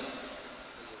إيش؟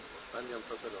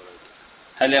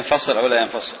 هل ينفصل أو لا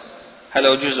ينفصل؟ هل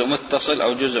هو جزء متصل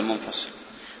أو جزء منفصل؟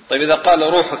 طيب، إذا قال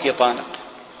روحك طالق،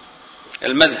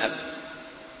 المذهب،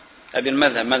 أبي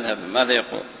المذهب ماذا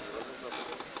يقول؟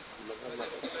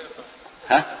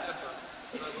 ها؟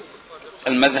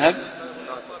 المذهب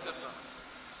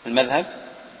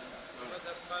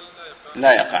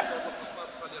لا يقع.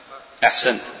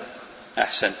 أحسنت.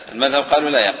 المذهب قالوا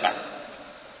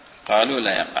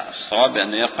لا يقع. الصواب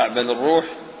أنه يقع، بل الروح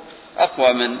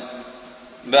أقوى من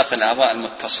باقي الأعضاء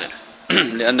المتصلة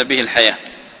لأن به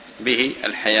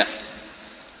الحياة.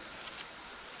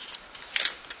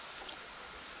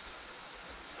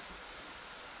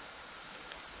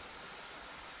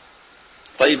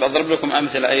 طيب، أضرب لكم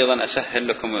أمثلة أيضا أسهل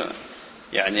لكم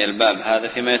يعني الباب هذا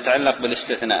فيما يتعلق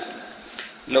بالاستثناء.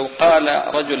 لو قال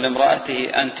رجل لامرأته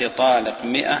أنت طالق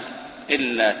 100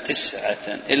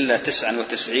 إلا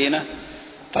 99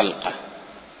 طلقة،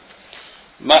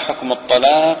 ما حكم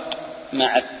الطلاق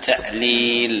مع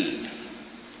التعليل؟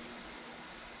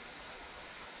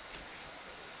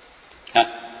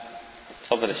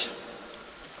 تفضل يا شيخ.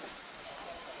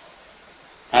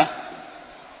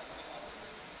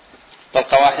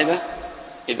 طلقة واحدة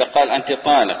إذا قال أنت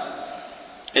طالق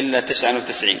إلا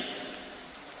 99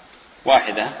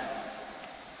 واحدة.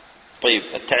 طيب،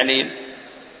 التعليل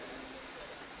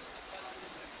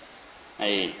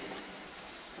أي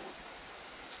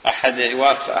أحد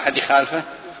يوافق، أحد يخالفه؟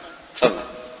 تفضل.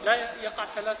 لا، يقع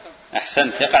 3.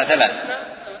 أحسنت، يقع 3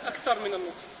 أكثر من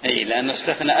النصف. أي، لأنه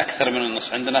استثنى أكثر من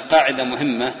النصف. عندنا قاعدة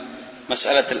مهمة،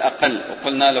 مسألة الأقل،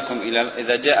 وقلنا لكم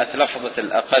إذا جاءت لفظة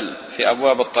الأقل في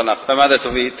أبواب الطلاق فماذا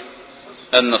تفيد؟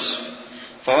 النصف.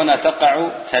 فهنا تقع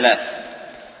 3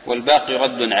 والباقي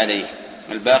رد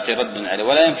عليه،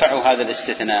 ولا ينفع هذا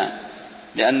الاستثناء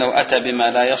لأنه أتى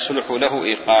بما لا يصلح له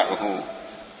إيقاعه.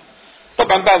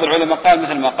 طبعا بعض العلماء قال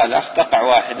مثل ما قال الأخ تقع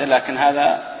 1، لكن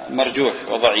هذا مرجوح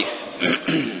وضعيف.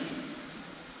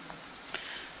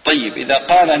 طيب، إذا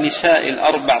قال نساء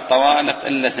 4 طوالق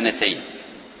إلا 2،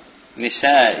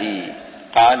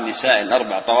 قال نساء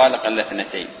 4 طوالق إلا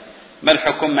 2، ما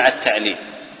الحكم مع التعليل؟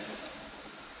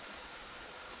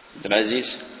 عبد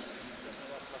العزيز.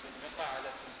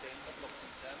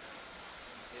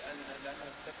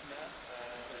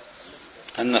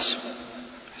 النصف.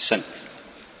 أحسنت.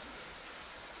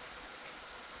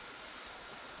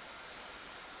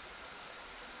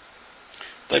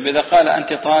 طيب، إذا قال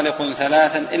أنت طالق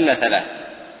 3 إلا 3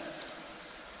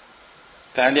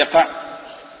 فهل يقع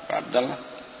عبد الله؟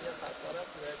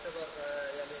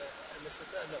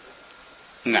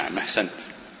 نعم، أحسنت.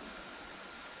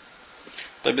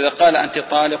 طيب، إذا قال أنت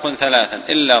طالق 3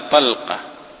 إلا طلقة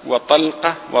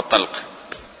وطلقة وطلقة،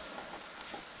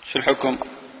 شو الحكم؟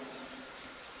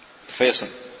 فيصل.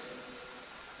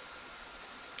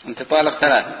 أنت طالق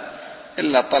 3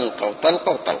 إلا طلقة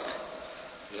وطلقة وطلقة.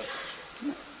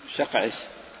 يقع إيش؟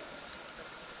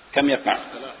 كم يقع؟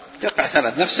 يقع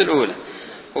 3 نفس الأولى.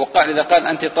 وقال إذا قال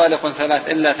أنت طالق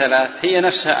 3 إلا 3 هي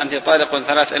نفسها أنت طالق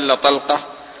 3 إلا طلقة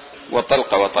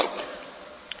وطلقة وطلقة.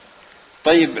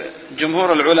 طيب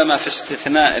جمهور العلماء في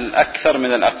استثناء الأكثر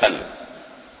من الأقل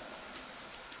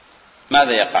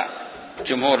ماذا يقع؟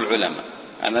 جمهور العلماء،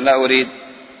 أنا لا أريد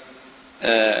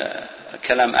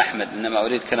كلام أحمد إنما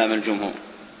أريد كلام الجمهور.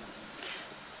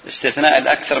 استثناء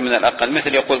الأكثر من الأقل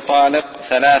مثل يقول طالق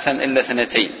 3 إلا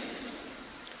 2،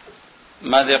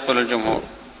 ماذا يقول الجمهور؟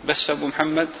 بس أبو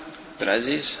محمد عبد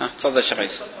العزيز تفضل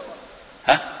شقيس.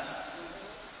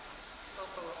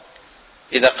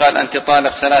 إذا قال أنت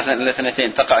طالق 3 إلا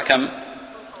 2 تقع كم؟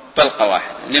 طلقة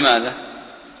واحدة. لماذا؟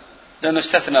 لأنه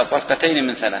استثنى طلقتين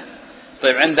من 3.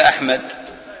 طيب عند أحمد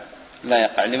لا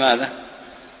يقع. لماذا؟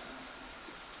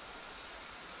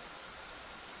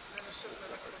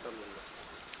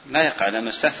 لا يقع لأنه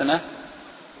استثنى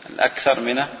الأكثر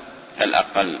من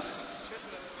الأقل.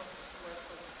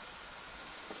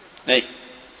 أي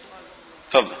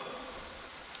تفضل.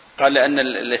 قال لأن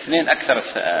الاثنين أكثر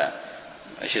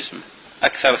إيش اسمه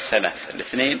أكثر 3،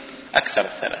 الاثنين أكثر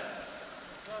 3.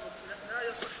 لا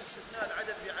يصح استثناء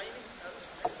العدد بعينه.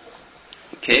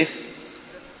 كيف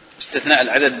استثناء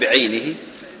العدد بعينه؟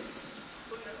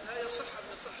 لا يصح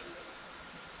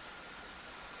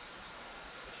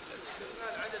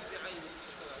استثناء العدد بعينه.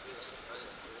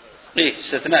 إيه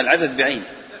استثناء العدد بعينه.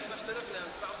 احنا اختلفنا،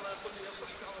 بعضنا يقول يصح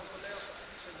بعضنا يقول لا يصح،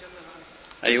 سجلناها عنه.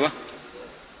 أيوة.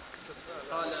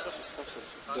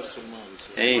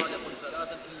 إيه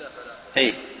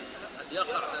إيه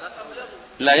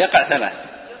لا يقع 3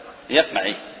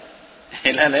 يقع.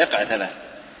 إيه لا يقع 3.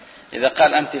 إذا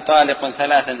قال أنت طالق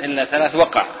 3 إلا 3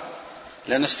 وقع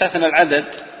لأنه استثنى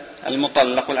العدد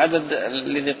المطلق، والعدد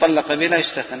الذي طلق به لا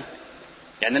يستثنى،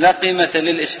 يعني لا قيمة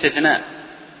للاستثناء،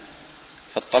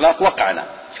 فالطلاق وقع له.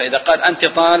 فإذا قال أنت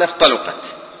طالق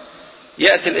طلقت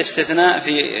يأتي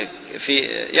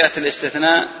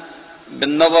الاستثناء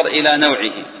بالنظر إلى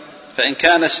نوعه. فإن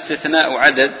كان استثناء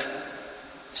عدد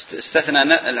استثنى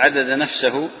العدد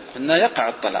نفسه قلنا يقع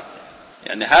الطلاق،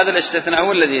 يعني هذا الاستثناء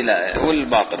هو الذي لا هو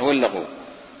الباطل هو اللغو.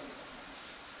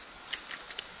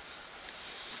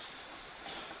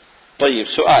 طيب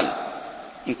سؤال،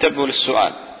 انتبهوا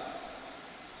للسؤال.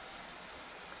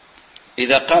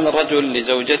 إذا قال الرجل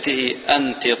لزوجته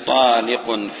أنت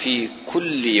طالق في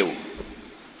كل يوم،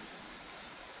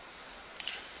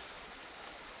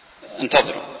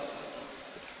 انتظروا،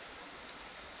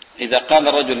 إذا قال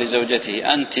الرجل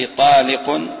لزوجته أنت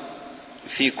طالق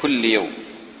في كل يوم،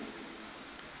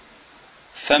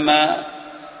 فما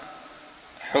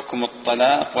حكم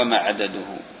الطلاق وما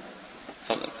عدده؟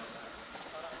 تفضل.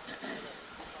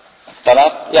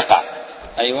 الطلاق يقع،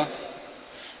 أيوة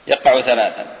يقع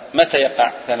 3. متى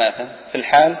يقع 3؟ في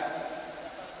الحال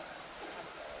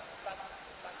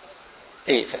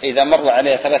إيه إذا مر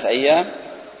عليه 3 أيام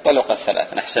طلقت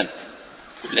 3. أحسنت،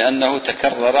 لأنه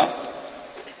تكرر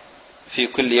في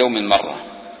كل يوم مرة،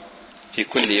 في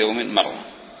كل يوم مرة.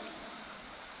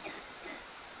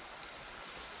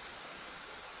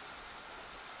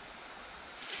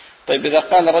 طيب إذا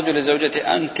قال الرجل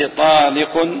لزوجته أنت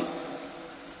طالق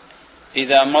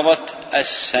إذا مضت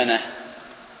السنة،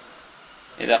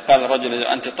 إذا قال الرجل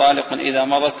أنت طالق إذا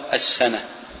مضت السنة،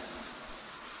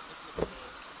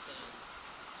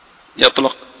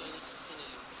 يطلق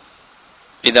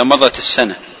إذا مضت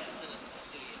السنة.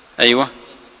 أيوة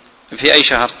في أي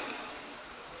شهر؟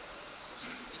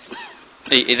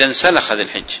 إذا انسلخ ذي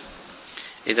الحجة،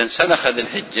 إذا انسلخ ذي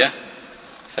الحجة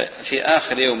في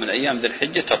آخر يوم من أيام ذي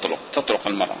الحجة تطلق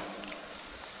المرأة.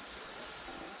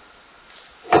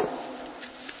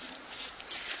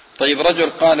 طيب رجل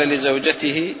قال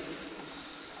لزوجته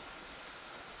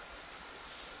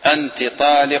أنت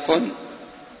طالق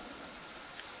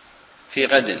في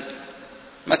غد،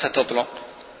 متى تطلق؟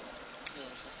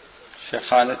 شيخ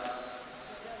خالد.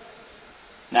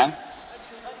 نعم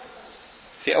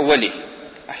في أوله.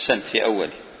 أحسنت في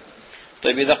أوله.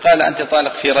 طيب إذا قال أنت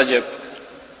طالق في رجب؟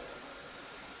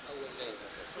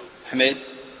 حميد.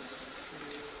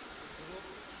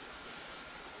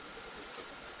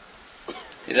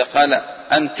 إذا قال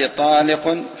أنت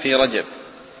طالق في رجب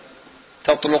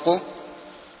تطلق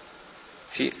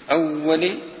في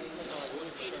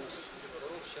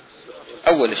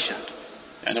أول الشهر،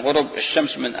 يعني غروب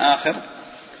الشمس من آخر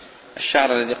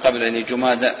الشهر الذي قبله، يعني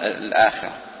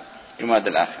جماد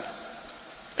الآخر،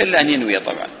 إلا أن ينوي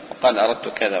طبعا وقال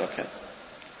أردت كذا وكذا.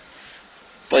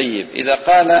 طيب إذا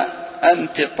قال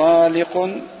أنت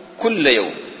طالق كل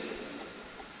يوم،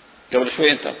 قبل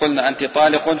شوي أنت قلنا أنت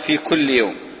طالق في كل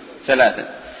يوم، 3.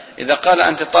 إذا قال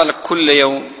أنت طالق كل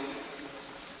يوم،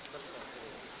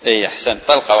 أي أحسن،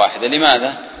 طلقة واحدة.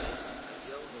 لماذا؟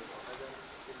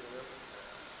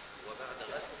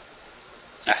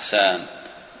 أحسن،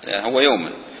 هو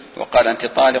يوما، وقال أنت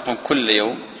طالق كل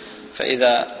يوم،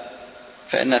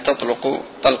 فإن تطلق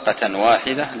طلقة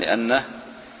واحدة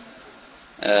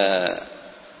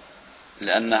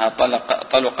لأنها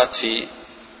طلقت في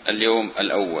اليوم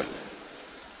الأول.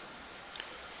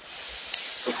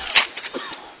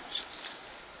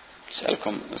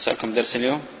 أسألكم درس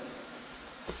اليوم؟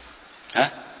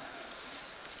 ها؟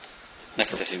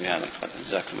 نكتفي بهذا القدر،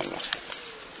 جزاكم الله خير.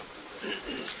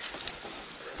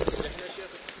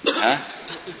 ها؟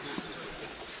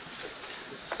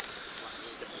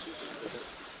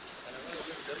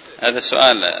 هذا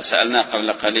السؤال سألناه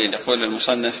قبل قليل. يقول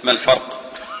المصنف: ما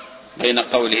الفرق بين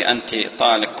قوله أنت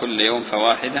طالق كل يوم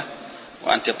فواحدة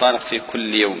وأنت طالق في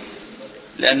كل يوم؟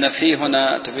 لأن في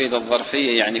هنا تفيد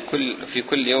الظرفية، يعني في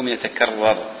كل يوم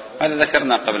يتكرر، هذا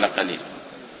ذكرنا قبل قليل.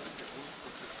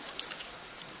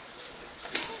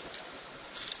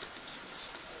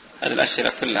 هذه الأسئلة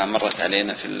كلها مرت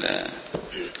علينا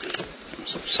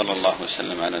صلى الله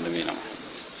وسلم على نبينا محمد.